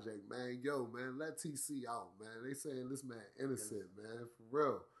project, man. Yo, man, let TC out, man. They saying this man innocent, man, for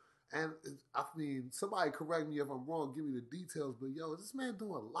real. And I mean, somebody correct me if I'm wrong, give me the details, but yo, is this man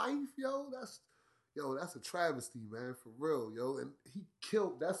doing life, yo? That's a travesty, man, for real, yo. And he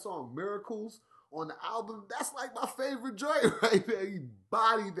killed that song Miracles on the album. That's like my favorite joint right there. He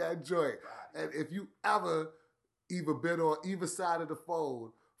bodied that joint. And if you ever either been on either side of the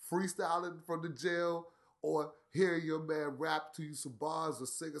phone, freestyling from the jail, or hear your man rap to you some bars or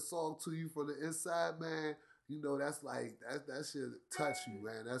sing a song to you from the inside, man, you know, that's like, that shit touch you,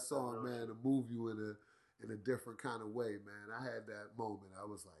 man. That song, man, to move you in a different kind of way, man. I had that moment. I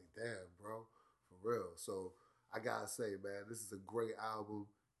was like, damn, bro, for real. So I gotta say, man, this is a great album.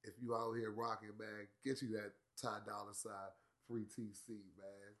 If you out here rocking, man, get you that Ty Dolla $ign Free TC,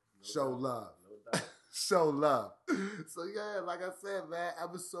 man. Show love. Show love. So yeah, like I said, man,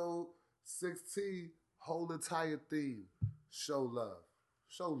 episode 16, whole entire theme, show love.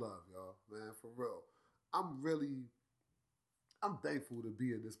 Show love, y'all, man, for real. I'm thankful to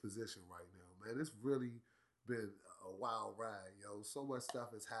be in this position right now, man. It's really been a wild ride, yo. So much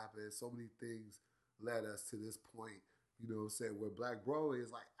stuff has happened. So many things led us to this point, you know what I'm saying, where Black Broadway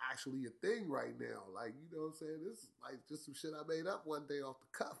is like actually a thing right now. Like, you know what I'm saying? This is like just some shit I made up one day off the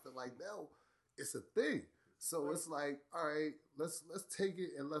cuff, and like now it's a thing. So it's like, all right, let's take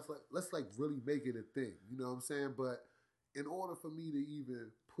it and let's really make it a thing. You know what I'm saying? But in order for me to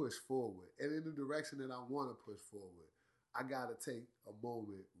even push forward and in the direction that I want to push forward, I gotta take a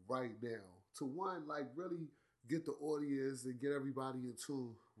moment right now to one, like really get the audience and get everybody in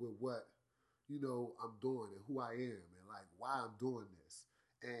tune with what, you know, I'm doing and who I am and like why I'm doing this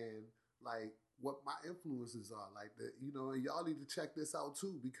and like what my influences are. Like that, you know, and y'all need to check this out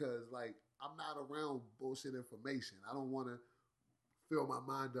too, because like I'm not around bullshit information. I don't want to fill my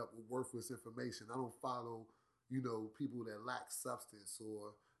mind up with worthless information. I don't follow, you know, people that lack substance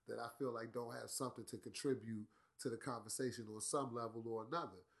or that I feel like don't have something to contribute to the conversation on some level or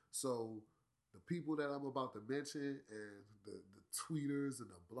another. So the people that I'm about to mention and the tweeters and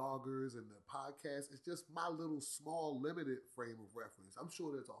the bloggers and the podcasts, it's just my little small limited frame of reference. I'm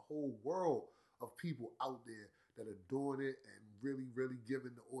sure there's a whole world of people out there that are doing it and really, really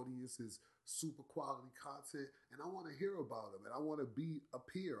giving the audiences super quality content. And I want to hear about them and I want to be a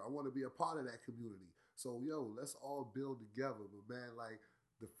peer. I want to be a part of that community. So, yo, let's all build together. But, man, like,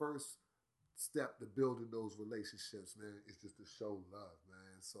 the first step to building those relationships, man, is just to show love,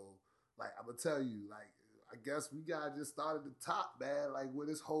 man. So, like, I'm going to tell you, like, I guess we got to just start at the top, man, like, where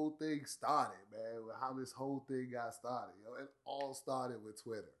this whole thing started, man, how this whole thing got started. You know, it all started with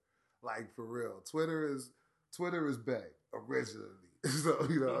Twitter. Like, for real. Twitter is big, originally. So,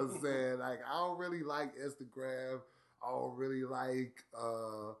 you know what I'm saying? Like, I don't really like Instagram. I don't really like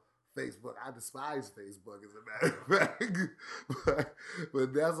Facebook. I despise Facebook, as a matter of fact.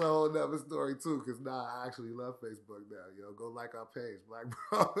 but that's a whole nother story, too, because now I actually love Facebook now. Yo, go like our page, Black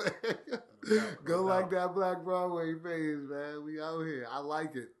Broadway. Go like that Black Broadway page, man. We out here. I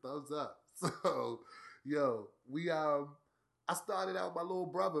like it. Thumbs up. So, yo, I started out with my little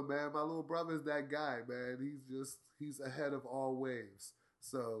brother, man. My little brother is that guy, man. He's ahead of all waves.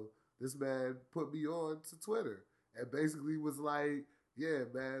 So this man put me on to Twitter and basically was like, yeah,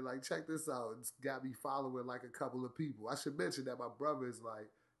 man, like, check this out. It's got me following, like, a couple of people. I should mention that my brother is, like,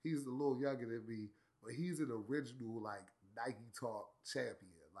 he's a little younger than me, but he's an original, like, Nike Talk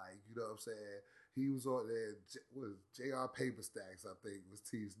champion. Like, You know what I'm saying? He was on there. Was J.R. Paperstacks, I think was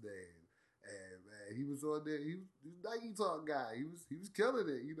T's name. And man, he was on there. He was Nike Talk guy. He was killing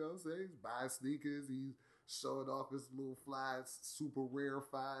it. You know what I'm saying? He's buying sneakers. He's showing off his little flies, super rare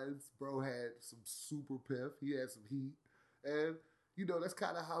finds. Bro had some super piff. He had some heat. And, you know, that's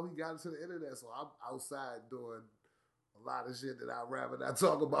kind of how he got into the internet. So I'm outside doing a lot of shit that I'd rather not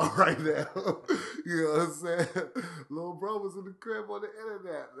talk about right now. You know what I'm saying? Little bro was in the crib on the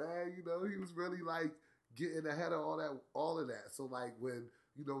internet, man. You know, he was really like getting ahead of all of that. So like when,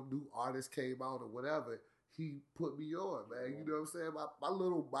 you know, new artists came out or whatever, he put me on, man. You know what I'm saying? My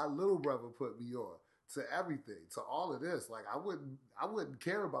little brother put me on to everything, to all of this. Like I wouldn't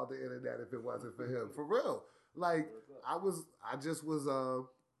care about the internet if it wasn't for him. For real. Like I was in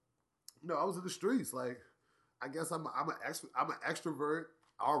the streets. Like I guess I'm an extrovert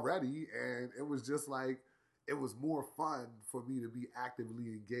already, and it was just like it was more fun for me to be actively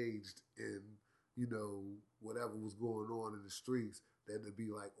engaged in, you know, whatever was going on in the streets than to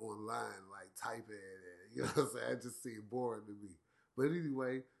be like online, like typing, and you know what I'm saying? It just seemed boring to me. But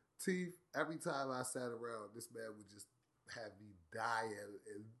anyway, Teeth, every time I sat around, this man would just have me die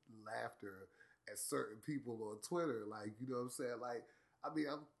in laughter at certain people on Twitter. Like, you know what I'm saying? Like, I mean,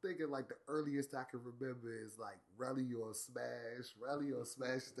 I'm thinking like the earliest I can remember is like Relly on Smash. Relly on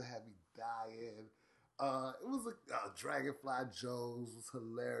Smash used to have me dying. It was Dragonfly Jones was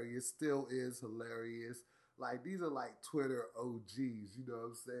hilarious, still is hilarious. Like, these are like Twitter OGs, you know what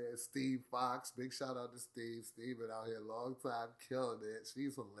I'm saying? Steve Fox, big shout out to Steve. Steve been out here a long time killing it.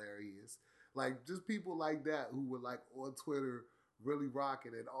 She's hilarious. Like, just people like that who were like on Twitter really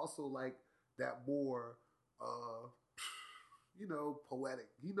rocking it. Also like that more, you know, poetic.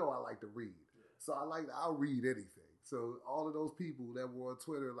 You know I like to read. So I'll read anything. So all of those people that were on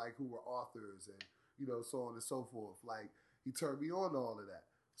Twitter, like who were authors and, you know, so on and so forth, like he turned me on to all of that.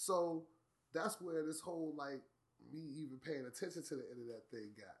 So that's where this whole, like, me even paying attention to the internet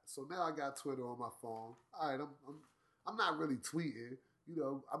thing got. So now I got Twitter on my phone. All right, I'm not really tweeting. You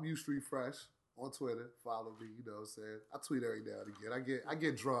know, I'm U Street Fresh on Twitter. Follow me, you know what I'm saying? I tweet every now and again. I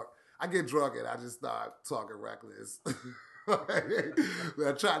get drunk. And I just start talking reckless. But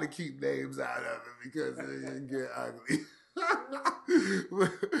I try to keep names out of it because it get ugly.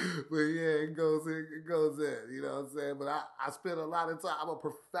 but yeah, it goes in, you know what I'm saying? But I spend a lot of time, I'm a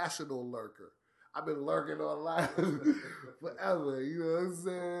professional lurker. I've been lurking online forever, you know what I'm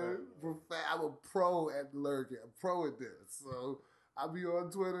saying? I'm a pro at lurking, I'm pro at this. So I be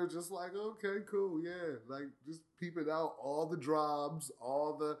on Twitter just like, okay, cool, yeah. Like just peeping out all the drops,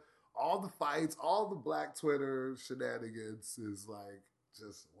 all the fights, all the Black Twitter shenanigans is like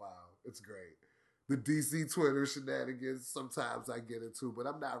just wow, it's great. The DC Twitter shenanigans sometimes I get into, but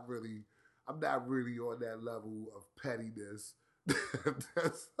I'm not really on that level of pettiness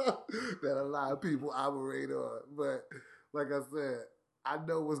that a lot of people operate on. But like I said, I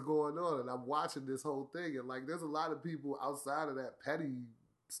know what's going on, and I'm watching this whole thing, and like there's a lot of people outside of that petty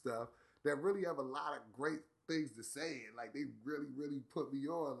stuff that really have a lot of great things to say, and like they really, really put me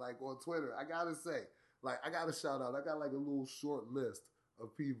on, like on Twitter. I gotta say, like I gotta shout out. I got like a little short list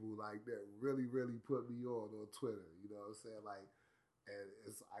of people like that really, really put me on Twitter. You know what I'm saying? Like,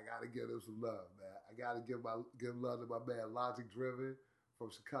 and I gotta give them some love, man. I gotta give love to my man Logic Driven from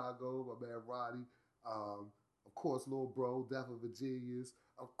Chicago, my man Roddy. Of course, Lil Bro, Death of Virginians.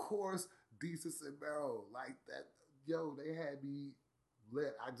 Of course, Desus and Mero. Like that, yo, they had me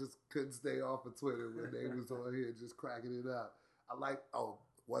lit. I just couldn't stay off of Twitter when they was on here just cracking it up. I like,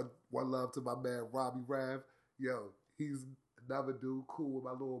 one love to my man Robbie Rav. Yo, he's another dude, cool with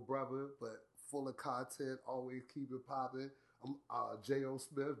my little brother, but full of content, always keep it popping. J.O.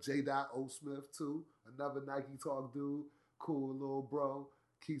 Smith, J.O. Smith too, another Nike Talk dude, cool little bro,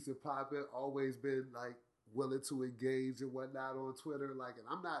 keeps it popping, always been like willing to engage and whatnot on Twitter, like, and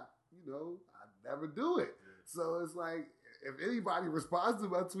I'm not, you know, I never do it. So it's like, if anybody responds to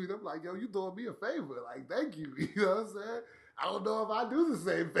my tweet, I'm like, yo, you doing me a favor, like, thank you, you know what I'm saying? I don't know if I do the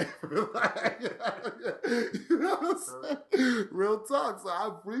same favor. Like, you know what I'm saying? Real talk. So I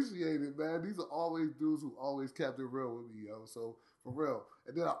appreciate it, man. These are always dudes who always kept it real with me, yo. So for real.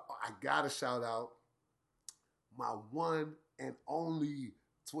 And then I got to shout out my one and only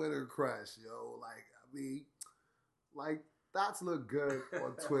Twitter crush, yo. Like, I mean, like, thoughts look good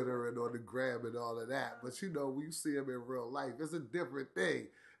on Twitter and on the gram and all of that. But, you know, when you see them in real life, it's a different thing.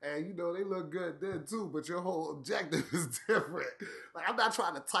 And, you know, they look good then, too, but your whole objective is different. Like, I'm not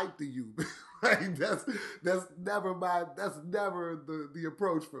trying to type to you. Like, that's never the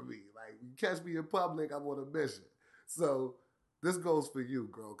approach for me. Like, you catch me in public, I'm on a mission. So, this goes for you,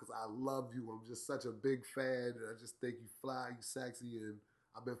 girl, because I love you. I'm just such a big fan, and I just think you fly, you sexy, and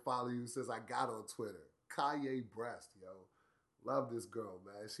I've been following you since I got on Twitter. Kanye Breast, yo. Love this girl,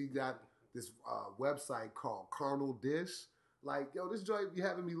 man. She got this website called Carnal Dish. Like, yo, this joint be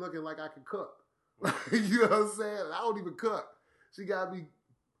having me looking like I can cook. You know what I'm saying? I don't even cook. She got me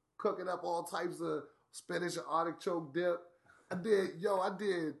cooking up all types of spinach and artichoke dip. I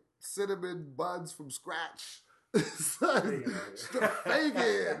did cinnamon buns from scratch. Faking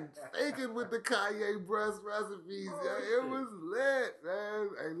with the Kanye Breast recipes. Yeah, it was lit, man.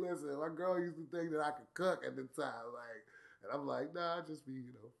 Hey, listen, my girl used to think that I could cook at the time, like, and I'm like, nah, just be,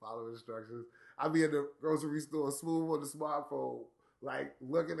 follow instructions. I be in the grocery store, smooth on the smartphone, like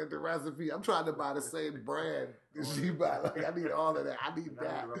looking at the recipe. I'm trying to buy the same brand that she buy. Like, I need all of that. I need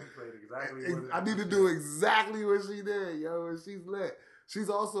that. I need to do exactly what she did, yo, and she's lit. She's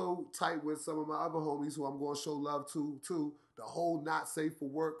also tight with some of my other homies who I'm going to show love to, too. The whole Not Safe for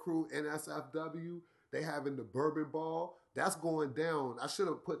Work crew, NSFW. They having the Bourbon Ball. That's going down. I should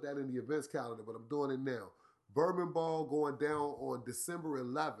have put that in the events calendar, but I'm doing it now. Bourbon Ball going down on December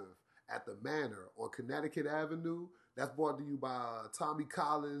 11th at the Manor on Connecticut Avenue. That's brought to you by Tommy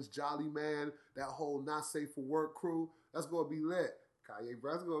Collins, Jolly Man, that whole Not Safe for Work crew. That's going to be lit. Kanye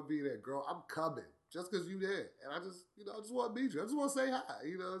Breast's going to be there, girl. I'm coming. Just because you there. And I just want to meet you. I just want to say hi.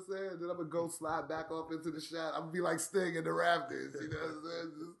 You know what I'm saying? Then I'm going to go slide back off into the shot. I'm going to be like Sting in the Rafters. You know what I'm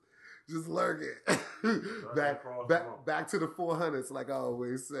saying? Just lurking. back to the 400s, like I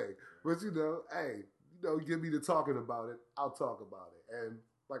always say. But, hey, get me to talking about it. I'll talk about it. And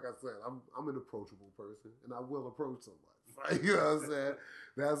like I said, I'm an approachable person. And I will approach someone. Like, you know what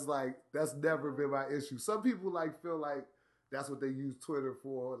I'm saying? That's never been my issue. Some people feel like that's what they use Twitter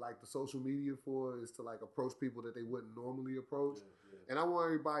for, like the social media for, is to approach people that they wouldn't normally approach. Yeah. And I want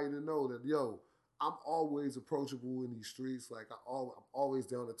everybody to know that, I'm always approachable in these streets. Like I'm always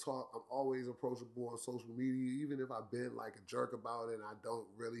down to talk. I'm always approachable on social media, even if I've been like a jerk about it and I don't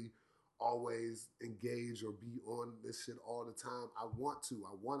really always engage or be on this shit all the time. I want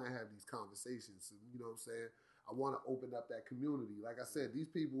to have these conversations. You know what I'm saying? I want to open up that community. Like I said, these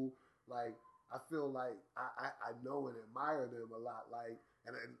people, I feel like I know and admire them a lot.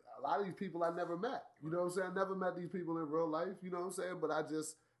 And a lot of these people I never met. You know what I'm saying? I never met these people in real life. You know what I'm saying? But I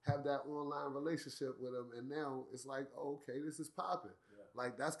just have that online relationship with them. And now it's like, oh, okay, this is popping. Yeah.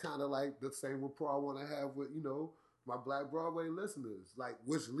 That's kind of like the same rapport I want to have with, my Black Broadway listeners.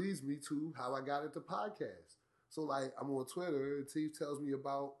 Which leads me to how I got into podcasts. So I'm on Twitter and Teef tells me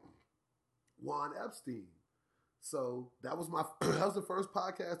about Juan Epstein. So that was the first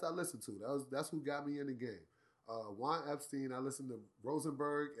podcast I listened to. That's who got me in the game. Juan Epstein, I listened to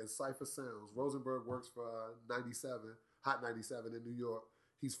Rosenberg and Cypher Sounds. Rosenberg works for Hot 97 in New York.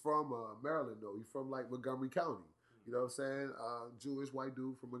 He's from Maryland, though. He's from Montgomery County. You know what I'm saying? Jewish white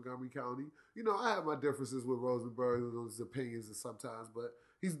dude from Montgomery County. I have my differences with Rosenberg and his opinions sometimes, but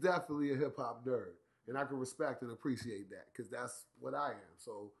he's definitely a hip-hop nerd. And I can respect and appreciate that because that's what I am.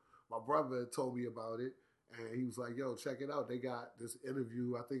 So my brother told me about it. And he was like, yo, check it out. They got this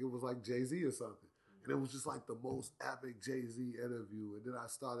interview. I think it was Jay-Z or something. And it was just the most epic Jay-Z interview. And then I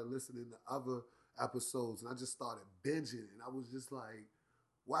started listening to other episodes. And I just started binging. And I was just like,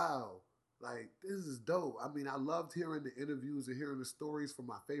 wow, this is dope. I mean, I loved hearing the interviews and hearing the stories from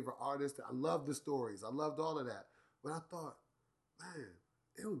my favorite artists. I loved the stories. I loved all of that. But I thought, man,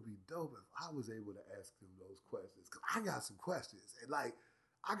 it would be dope if I was able to ask them those questions. Because I got some questions. And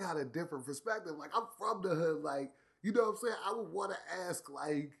I got a different perspective. I'm from the hood. You know what I'm saying? I would want to ask,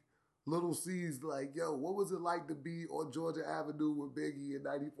 Little C's, yo, what was it like to be on Georgia Avenue with Biggie in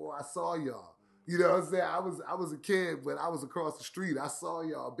 94? I saw y'all. You know what I'm saying? I was a kid, but I was across the street. I saw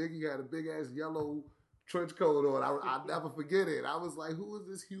y'all. Biggie had a big-ass yellow trench coat on. I'll never forget it. I was like, who is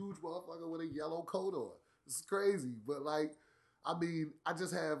this huge motherfucker with a yellow coat on? It's crazy. But, I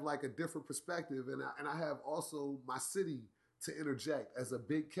just have, a different perspective. And I have also my city to interject as a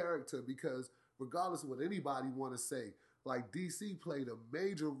big character because regardless of what anybody want to say, DC played a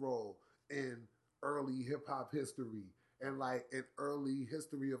major role in early hip-hop history and in early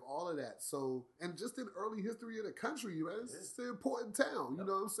history of all of that. So, and just in early history of the country, man, it's an important town. You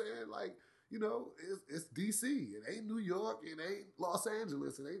know what I'm saying? It's DC. It ain't New York. It ain't Los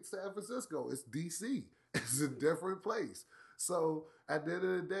Angeles. It ain't San Francisco. It's DC. It's a different place. So at the end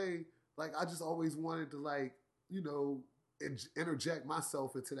of the day, I just always wanted to interject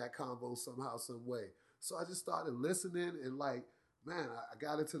myself into that convo somehow, some way. So I just started listening and man, I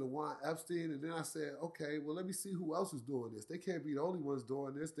got into the Juan Epstein and then I said, okay, well, let me see who else is doing this. They can't be the only ones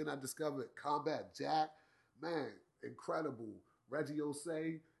doing this. Then I discovered Combat Jack, man, incredible. Reggie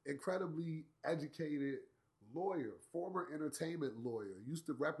Osei, incredibly educated lawyer, former entertainment lawyer, used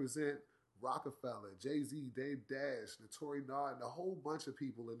to represent Rockefeller, Jay-Z, Dame Dash, Notori Nard, and a whole bunch of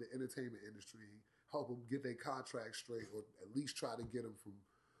people in the entertainment industry, help them get their contracts straight, or at least try to get them from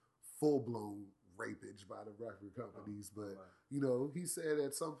full-blown rapage by the record companies. But, you know, he said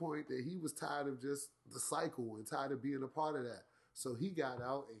at some point that he was tired of just the cycle and tired of being a part of that. So he got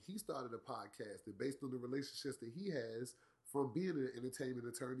out and he started a podcast. And based on the relationships that he has from being an entertainment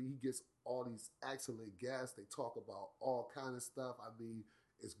attorney, he gets all these excellent guests. They talk about all kind of stuff. I mean,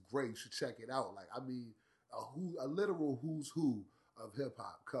 it's great. You should check it out. Like, I mean, a literal who's who of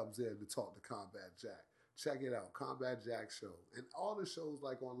hip-hop comes in to talk to Combat Jack. Check it out, Combat Jack Show. And all the shows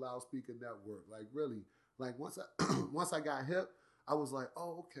like on Loudspeaker Network, like really, like once I got hip, I was like,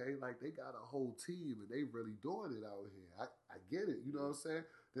 oh, okay, like they got a whole team and they really doing it out here. I get it, you know what I'm saying?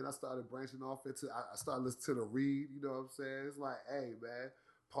 Then I started branching off into, I started listening to The Read, you know what I'm saying? It's like, hey, man,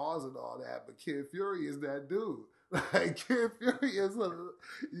 pause and all that, but Kid Fury is that dude. Like, Kid Fury is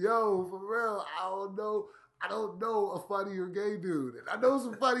yo, for real, I don't know a funnier gay dude. And I know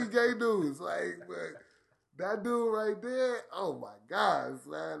some funny gay dudes, like, but that dude right there, oh my gosh,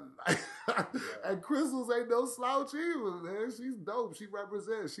 man. And Crystals ain't no slouch either, man. She's dope. She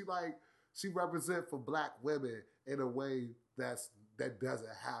represents for black women in a way that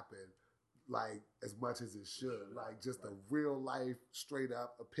doesn't happen like as much as it should. Like just a real life, straight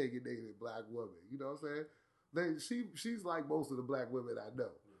up opinionated black woman. You know what I'm saying? She's like most of the black women I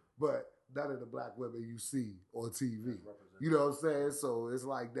know, but none of the black women you see on TV. You know what I'm saying? So it's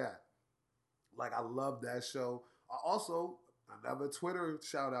like that. Like, I love that show. Also, another Twitter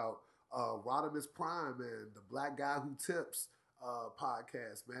shout out, Rodimus Prime and the Black Guy Who Tips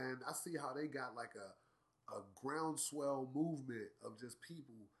podcast, man. I see how they got like a groundswell movement of just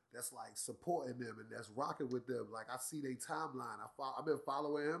people that's like supporting them and that's rocking with them. Like, I see their timeline. I've been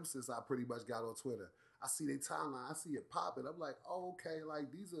following him since I pretty much got on Twitter. I see their timeline. I see it popping. I'm like, oh, okay,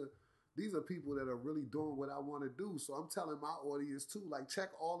 like these are people that are really doing what I want to do. So I'm telling my audience too, like check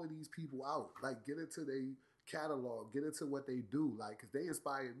all of these people out. Like get into their catalog, get into what they do. Like, cause they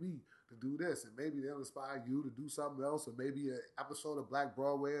inspired me to do this, and maybe they'll inspire you to do something else, or maybe an episode of Black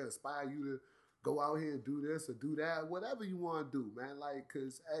Broadway will inspire you to go out here and do this or do that, whatever you want to do, man. Like,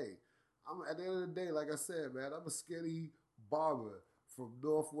 cause hey, I'm at the end of the day, like I said, man, I'm a skinny barber from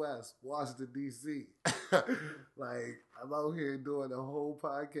Northwest Washington, D.C. Like, I'm out here doing a whole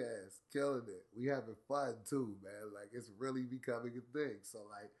podcast, killing it. We having fun, too, man. Like, it's really becoming a thing. So,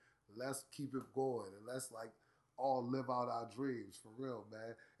 like, let's keep it going, and let's, like, all live out our dreams, for real,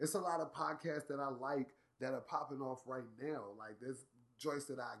 man. It's a lot of podcasts that I like that are popping off right now. Like, there's joints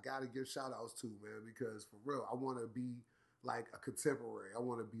that I got to give shout-outs to, man, because, for real, I want to be, like, a contemporary. I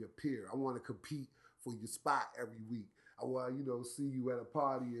want to be a peer. I want to compete for your spot every week. I want to, see you at a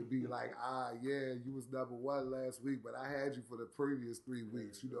party and be like, yeah, you was number one last week, but I had you for the previous 3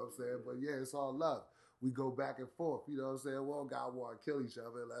 weeks, you know what I'm saying? But yeah, it's all love. We go back and forth, you know what I'm saying? Well, God want to kill each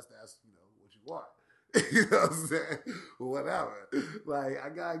other unless that's, what you want. You know what I'm saying? Whatever. Like, I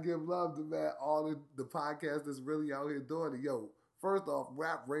got to give love to, man, all the podcasts that's really out here doing it. Yo, first off,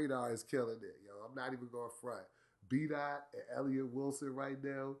 Rap Radar is killing it, yo. I'm not even going to front. B-Dot and Elliot Wilson right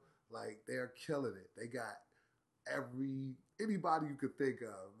now, like, they're killing it. They got anybody you could think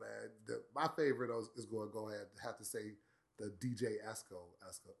of, man. My favorite is going to go ahead have to say the DJ Esco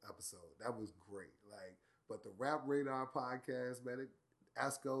episode. That was great. Like, but the Rap Radar podcast, man,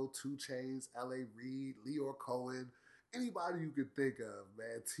 Esco, 2 Chainz, L.A. Reid, Lyor Cohen, anybody you could think of,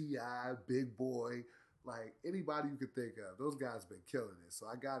 man. T.I., Big Boy, like anybody you could think of. Those guys been killing it. So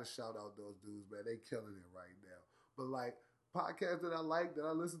I got to shout out those dudes, man. They killing it right now. But like, podcasts that I like, that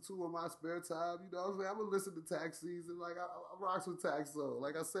I listen to in my spare time, you know what I'm saying? I'm going to listen to Tax Season. Like, I rocks with Tax Zone.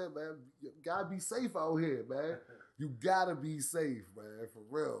 Like I said, man, you got to be safe out here, man. You got to be safe, man, for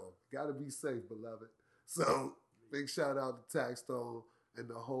real. Got to be safe, beloved. So, big shout out to Tax Stone and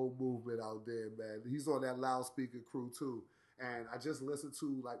the whole movement out there, man. He's on that Loudspeaker crew, too. And I just listened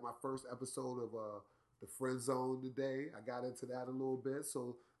to, like, my first episode of The Friend Zone today. I got into that a little bit.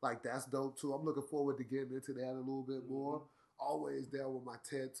 So, like, that's dope, too. I'm looking forward to getting into that a little bit more. Always down with my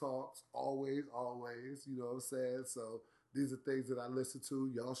TED Talks. Always, you know what I'm saying? So these are things that I listen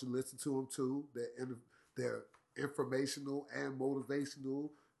to. Y'all should listen to them too. They're informational and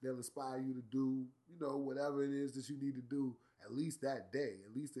motivational. They'll inspire you to do, whatever it is that you need to do, at least that day,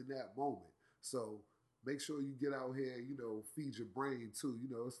 at least in that moment. So make sure you get out here, feed your brain too.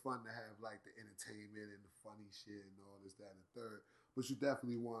 It's fun to have like the entertainment and the funny shit and all this, that, and the third. But you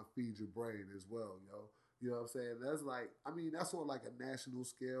definitely want to feed your brain as well, yo. You know what I'm saying? That's like, that's on like a national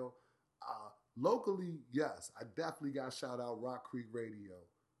scale. Locally, yes, I definitely got to shout out Rock Creek Radio.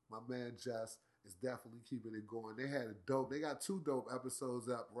 My man Jess is definitely keeping it going. They got 2 dope episodes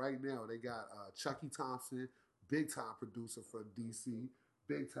up right now. They got Chucky Thompson, big time producer from DC,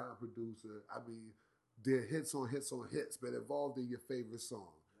 big time producer. I mean, did hits on hits on hits, but involved in your favorite song,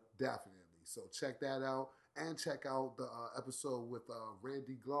 definitely. So check that out, and check out the episode with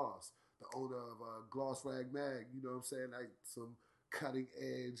Randy Gloss, the owner of Gloss Rag Mag. You know what I'm saying? Like some cutting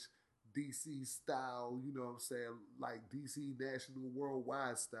edge DC style, you know what I'm saying? Like DC national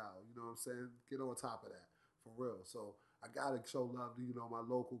worldwide style, you know what I'm saying? Get on top of that, for real. So I gotta show love to, my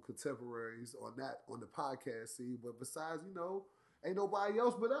local contemporaries on the podcast scene. But besides, ain't nobody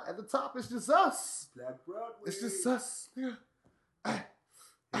else but us. At the top, it's just us. Black Broadway. It's just us. Yeah.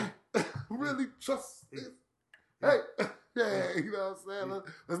 Really trust this. Hey. Yeah, you know what I'm saying?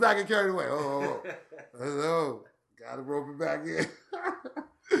 Let's not get carried away. Oh. Gotta rope it back in.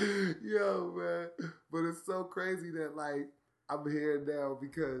 Yo, man. But it's so crazy that, like, I'm here now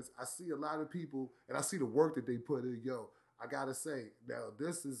because I see a lot of people and I see the work that they put in. Yo, I gotta say, now,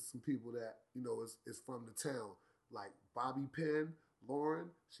 this is some people that, is from the town. Like Bobby Penn, Lauren,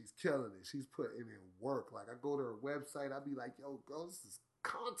 she's killing it. She's putting in work. Like, I go to her website, I be like, yo, girl, this is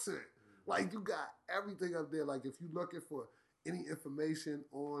content. Like, you got everything up there. Like, if you're looking for any information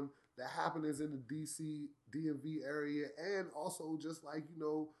on the happenings in the DC, DMV area, and also just like,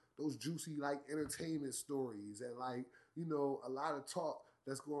 those juicy, like, entertainment stories and, like, a lot of talk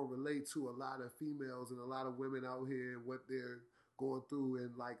that's going to relate to a lot of females and a lot of women out here and what they're going through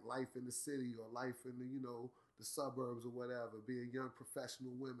in, like, life in the city or life in the, the suburbs or whatever, being young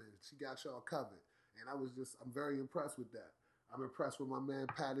professional women. She got y'all covered. And I'm very impressed with that. I'm impressed with my man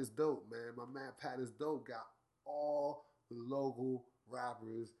Pat is Dope, man. My man Pat is Dope got all the local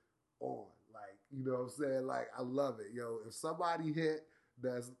rappers on. Like, you know what I'm saying? Like, I love it. Yo, if somebody hit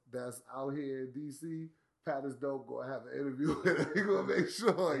that's out here in DC, Pat is Dope gonna have an interview with him. He gonna make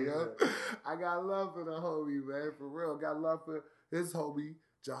sure, yo. I got love for the homie, man. For real. Got love for his homie,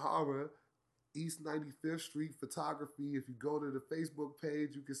 Jahara, East 95th Street Photography. If you go to the Facebook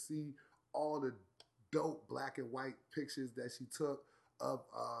page, you can see all the dope black and white pictures that she took of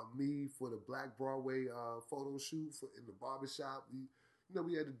me for the Black Broadway photo shoot in the barbershop.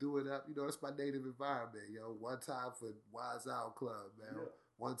 We had to do it up. It's my native environment, yo. One time for Wise Owl Club, man. Yeah.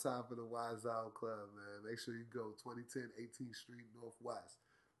 One time for the Wise Owl Club, man. Make sure you go 2010 18th Street Northwest.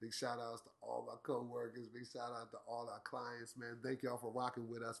 Big shout outs to all my co-workers. Big shout out to all our clients, man. Thank y'all for rocking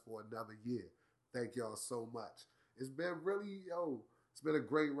with us for another year. Thank y'all so much. It's been really, it's been a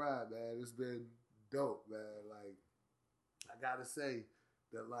great ride, man. It's been dope, man. Like, I gotta say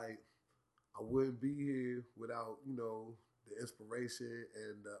that, like, I wouldn't be here without, the inspiration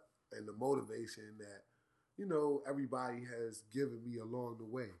and the motivation that, everybody has given me along the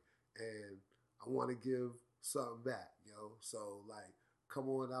way. And I want to give something back, yo. So, like, come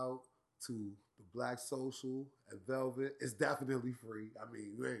on out to the Black Social at Velvet. It's definitely free. I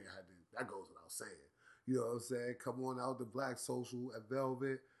mean, you ain't had to, that goes without saying. You know what I'm saying? Come on out to Black Social at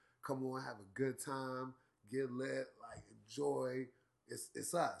Velvet. Come on, have a good time, get lit, like, enjoy.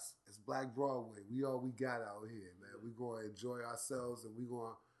 It's us. It's Black Broadway. We all we got out here, man. We gonna enjoy ourselves, and we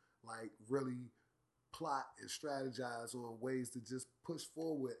gonna, like, really plot and strategize on ways to just push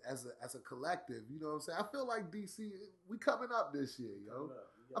forward as a collective. You know what I'm saying? I feel like DC, we coming up this year, yo.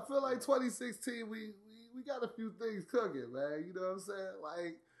 I feel like 2016, we got a few things cooking, man. You know what I'm saying?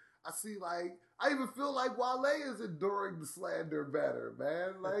 Like, I see, like, I even feel like Wale is enduring the slander better,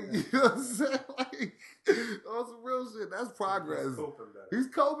 man. Like, you know what I'm saying? Like, on some real shit, that's progress. He's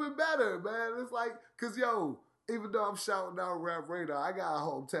coping better, man. It's like, cause yo, even though I'm shouting out Rap Radar, I got a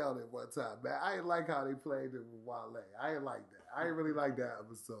hometown at one time, man. I ain't like how they played it with Wale. I ain't like that. I ain't really like that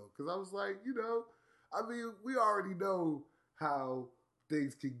episode. Cause I was like, I mean, we already know how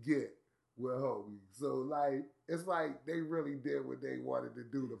things can get with homies. So, like, it's like they really did what they wanted to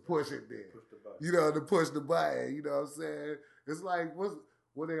do to push it there. To push the button. You know what I'm saying? It's like,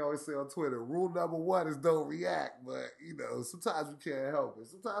 what they always say on Twitter, rule number 1 is don't react. But, sometimes you can't help it.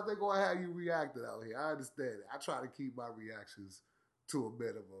 Sometimes they're going to have you reacting out here. I understand it. I try to keep my reactions to a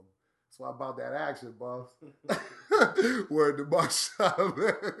minimum. That's why about that action, boss. Word to Marshall,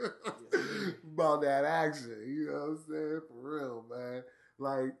 man. About that action. You know what I'm saying? For real, man.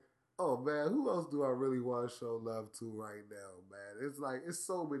 Like, oh, man, who else do I really want to show love to right now, man? It's like, it's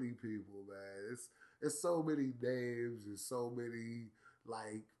so many people, man. It's so many names and so many,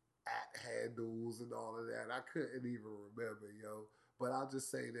 like, @handles and all of that. I couldn't even remember, yo. But I'll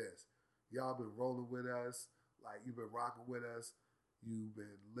just say this. Y'all been rolling with us. Like, you've been rocking with us. You've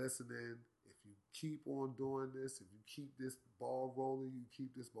been listening. If you keep on doing this, if you keep this ball rolling, you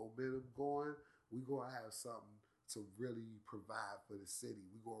keep this momentum going, we're going to have something to really provide for the city.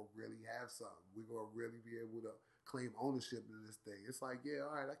 We're going to really have something. We're going to really be able to claim ownership in this thing. It's like, yeah,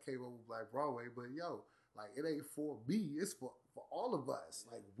 all right, I came up with Black Broadway, but yo, like, it ain't for me. It's for all of us.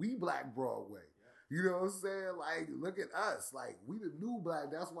 Like, we Black Broadway. You know what I'm saying? Like, look at us. Like, we the new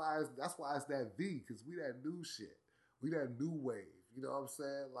Black. That's why it's that V, because we that new shit. We that new wave. You know what I'm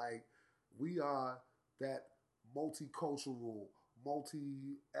saying? Like, we are that multicultural,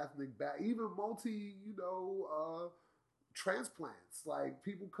 multi-ethnic, even transplants. Like,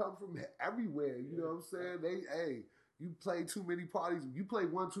 people come from everywhere. You know what I'm saying? You play too many parties. You play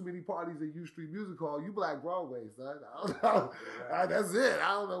one too many parties at U Street Music Hall. You Black Broadway, son. I don't know. That's it.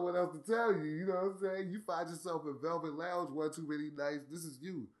 I don't know what else to tell you. You know what I'm saying? You find yourself in Velvet Lounge one too many nights. This is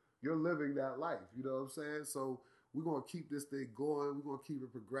you. You're living that life. You know what I'm saying? So we're going to keep this thing going. We're going to keep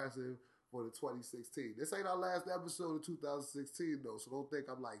it progressive for the 2016. This ain't our last episode of 2016, though, so don't think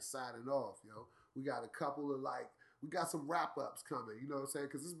I'm, like, signing off, yo. We got a couple of, like, we got some wrap-ups coming, you know what I'm saying?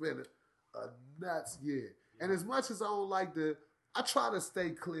 Because it's been a nuts year. And as much as I don't like I try to stay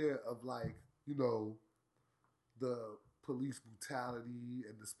clear of, like, you know, the police brutality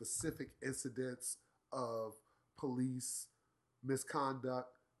and the specific incidents of police misconduct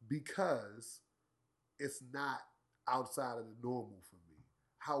because it's not outside of the normal for me.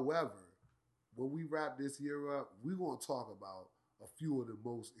 However, when we wrap this year up, we're going to talk about a few of the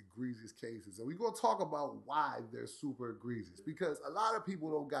most egregious cases. And we're going to talk about why they're super egregious. Because a lot of people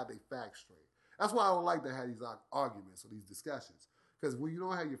don't got their facts straight. That's why I don't like to have these arguments or these discussions. Because when you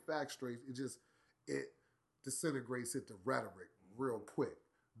don't have your facts straight, it disintegrates into rhetoric real quick.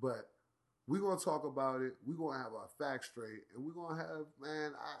 But we're going to talk about it. We're going to have our facts straight. And we're going to have,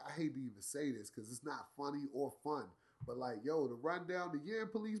 man, I hate to even say this because it's not funny or fun. But like, yo, to run down the year in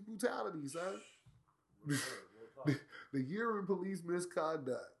police brutality, son. The year in police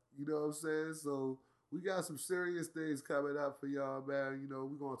misconduct. You know what I'm saying? So we got some serious things coming up for y'all, man. You know,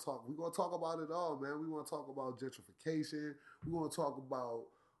 we're gonna talk about it all, man. We're gonna talk about gentrification. We're gonna talk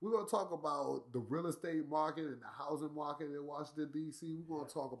about the real estate market and the housing market in Washington, D.C. We're gonna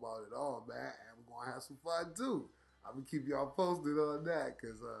talk about it all, man. And we're gonna have some fun too. I'm gonna keep y'all posted on that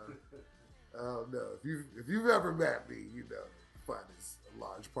because I don't know. If you've ever met me, you know, fun is a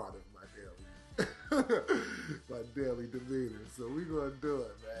large part of my daily demeanor. So we're gonna do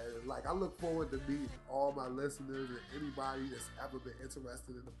it, man. Like, I look forward to meeting all my listeners and anybody that's ever been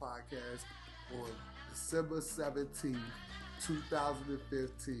interested in the podcast on December 17th,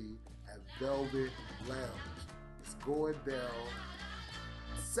 2015 at Velvet Lounge. It's going down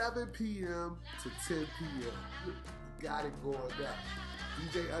 7 p.m. to 10 p.m. You got it going down.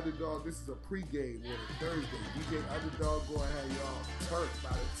 DJ Underdog, this is a pregame on a Thursday. DJ Underdog going to have y'all turned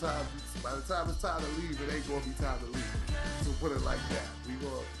by the time it's time to leave. It ain't going to be time to leave. So put it like that.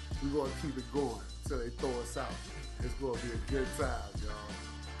 We gonna keep it going until they throw us out. It's going to be a good time, y'all.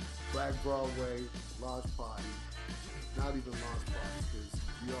 Black Broadway launch party. Not even launch party because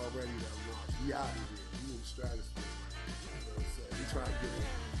we already done launched. We out of here. We in the stratosphere. You know what I'm saying?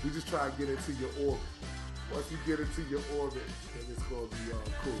 We just try to get into your orbit. Once you get into your orbit, then it's going to be all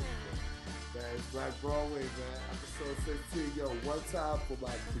cool. Man, it's Black Broadway, man. Episode 16. Yo, one time for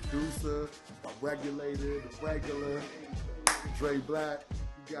my producer, my regulator, the regular, Dre Black.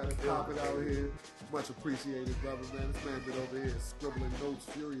 You got it popping out here. Much appreciated, brother, man. This man been over here scribbling notes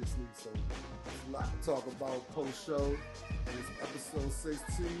furiously, so there's a lot to talk about post-show. And it's episode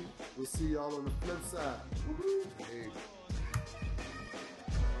 16. We'll see y'all on the flip side. Woo-hoo. Hey.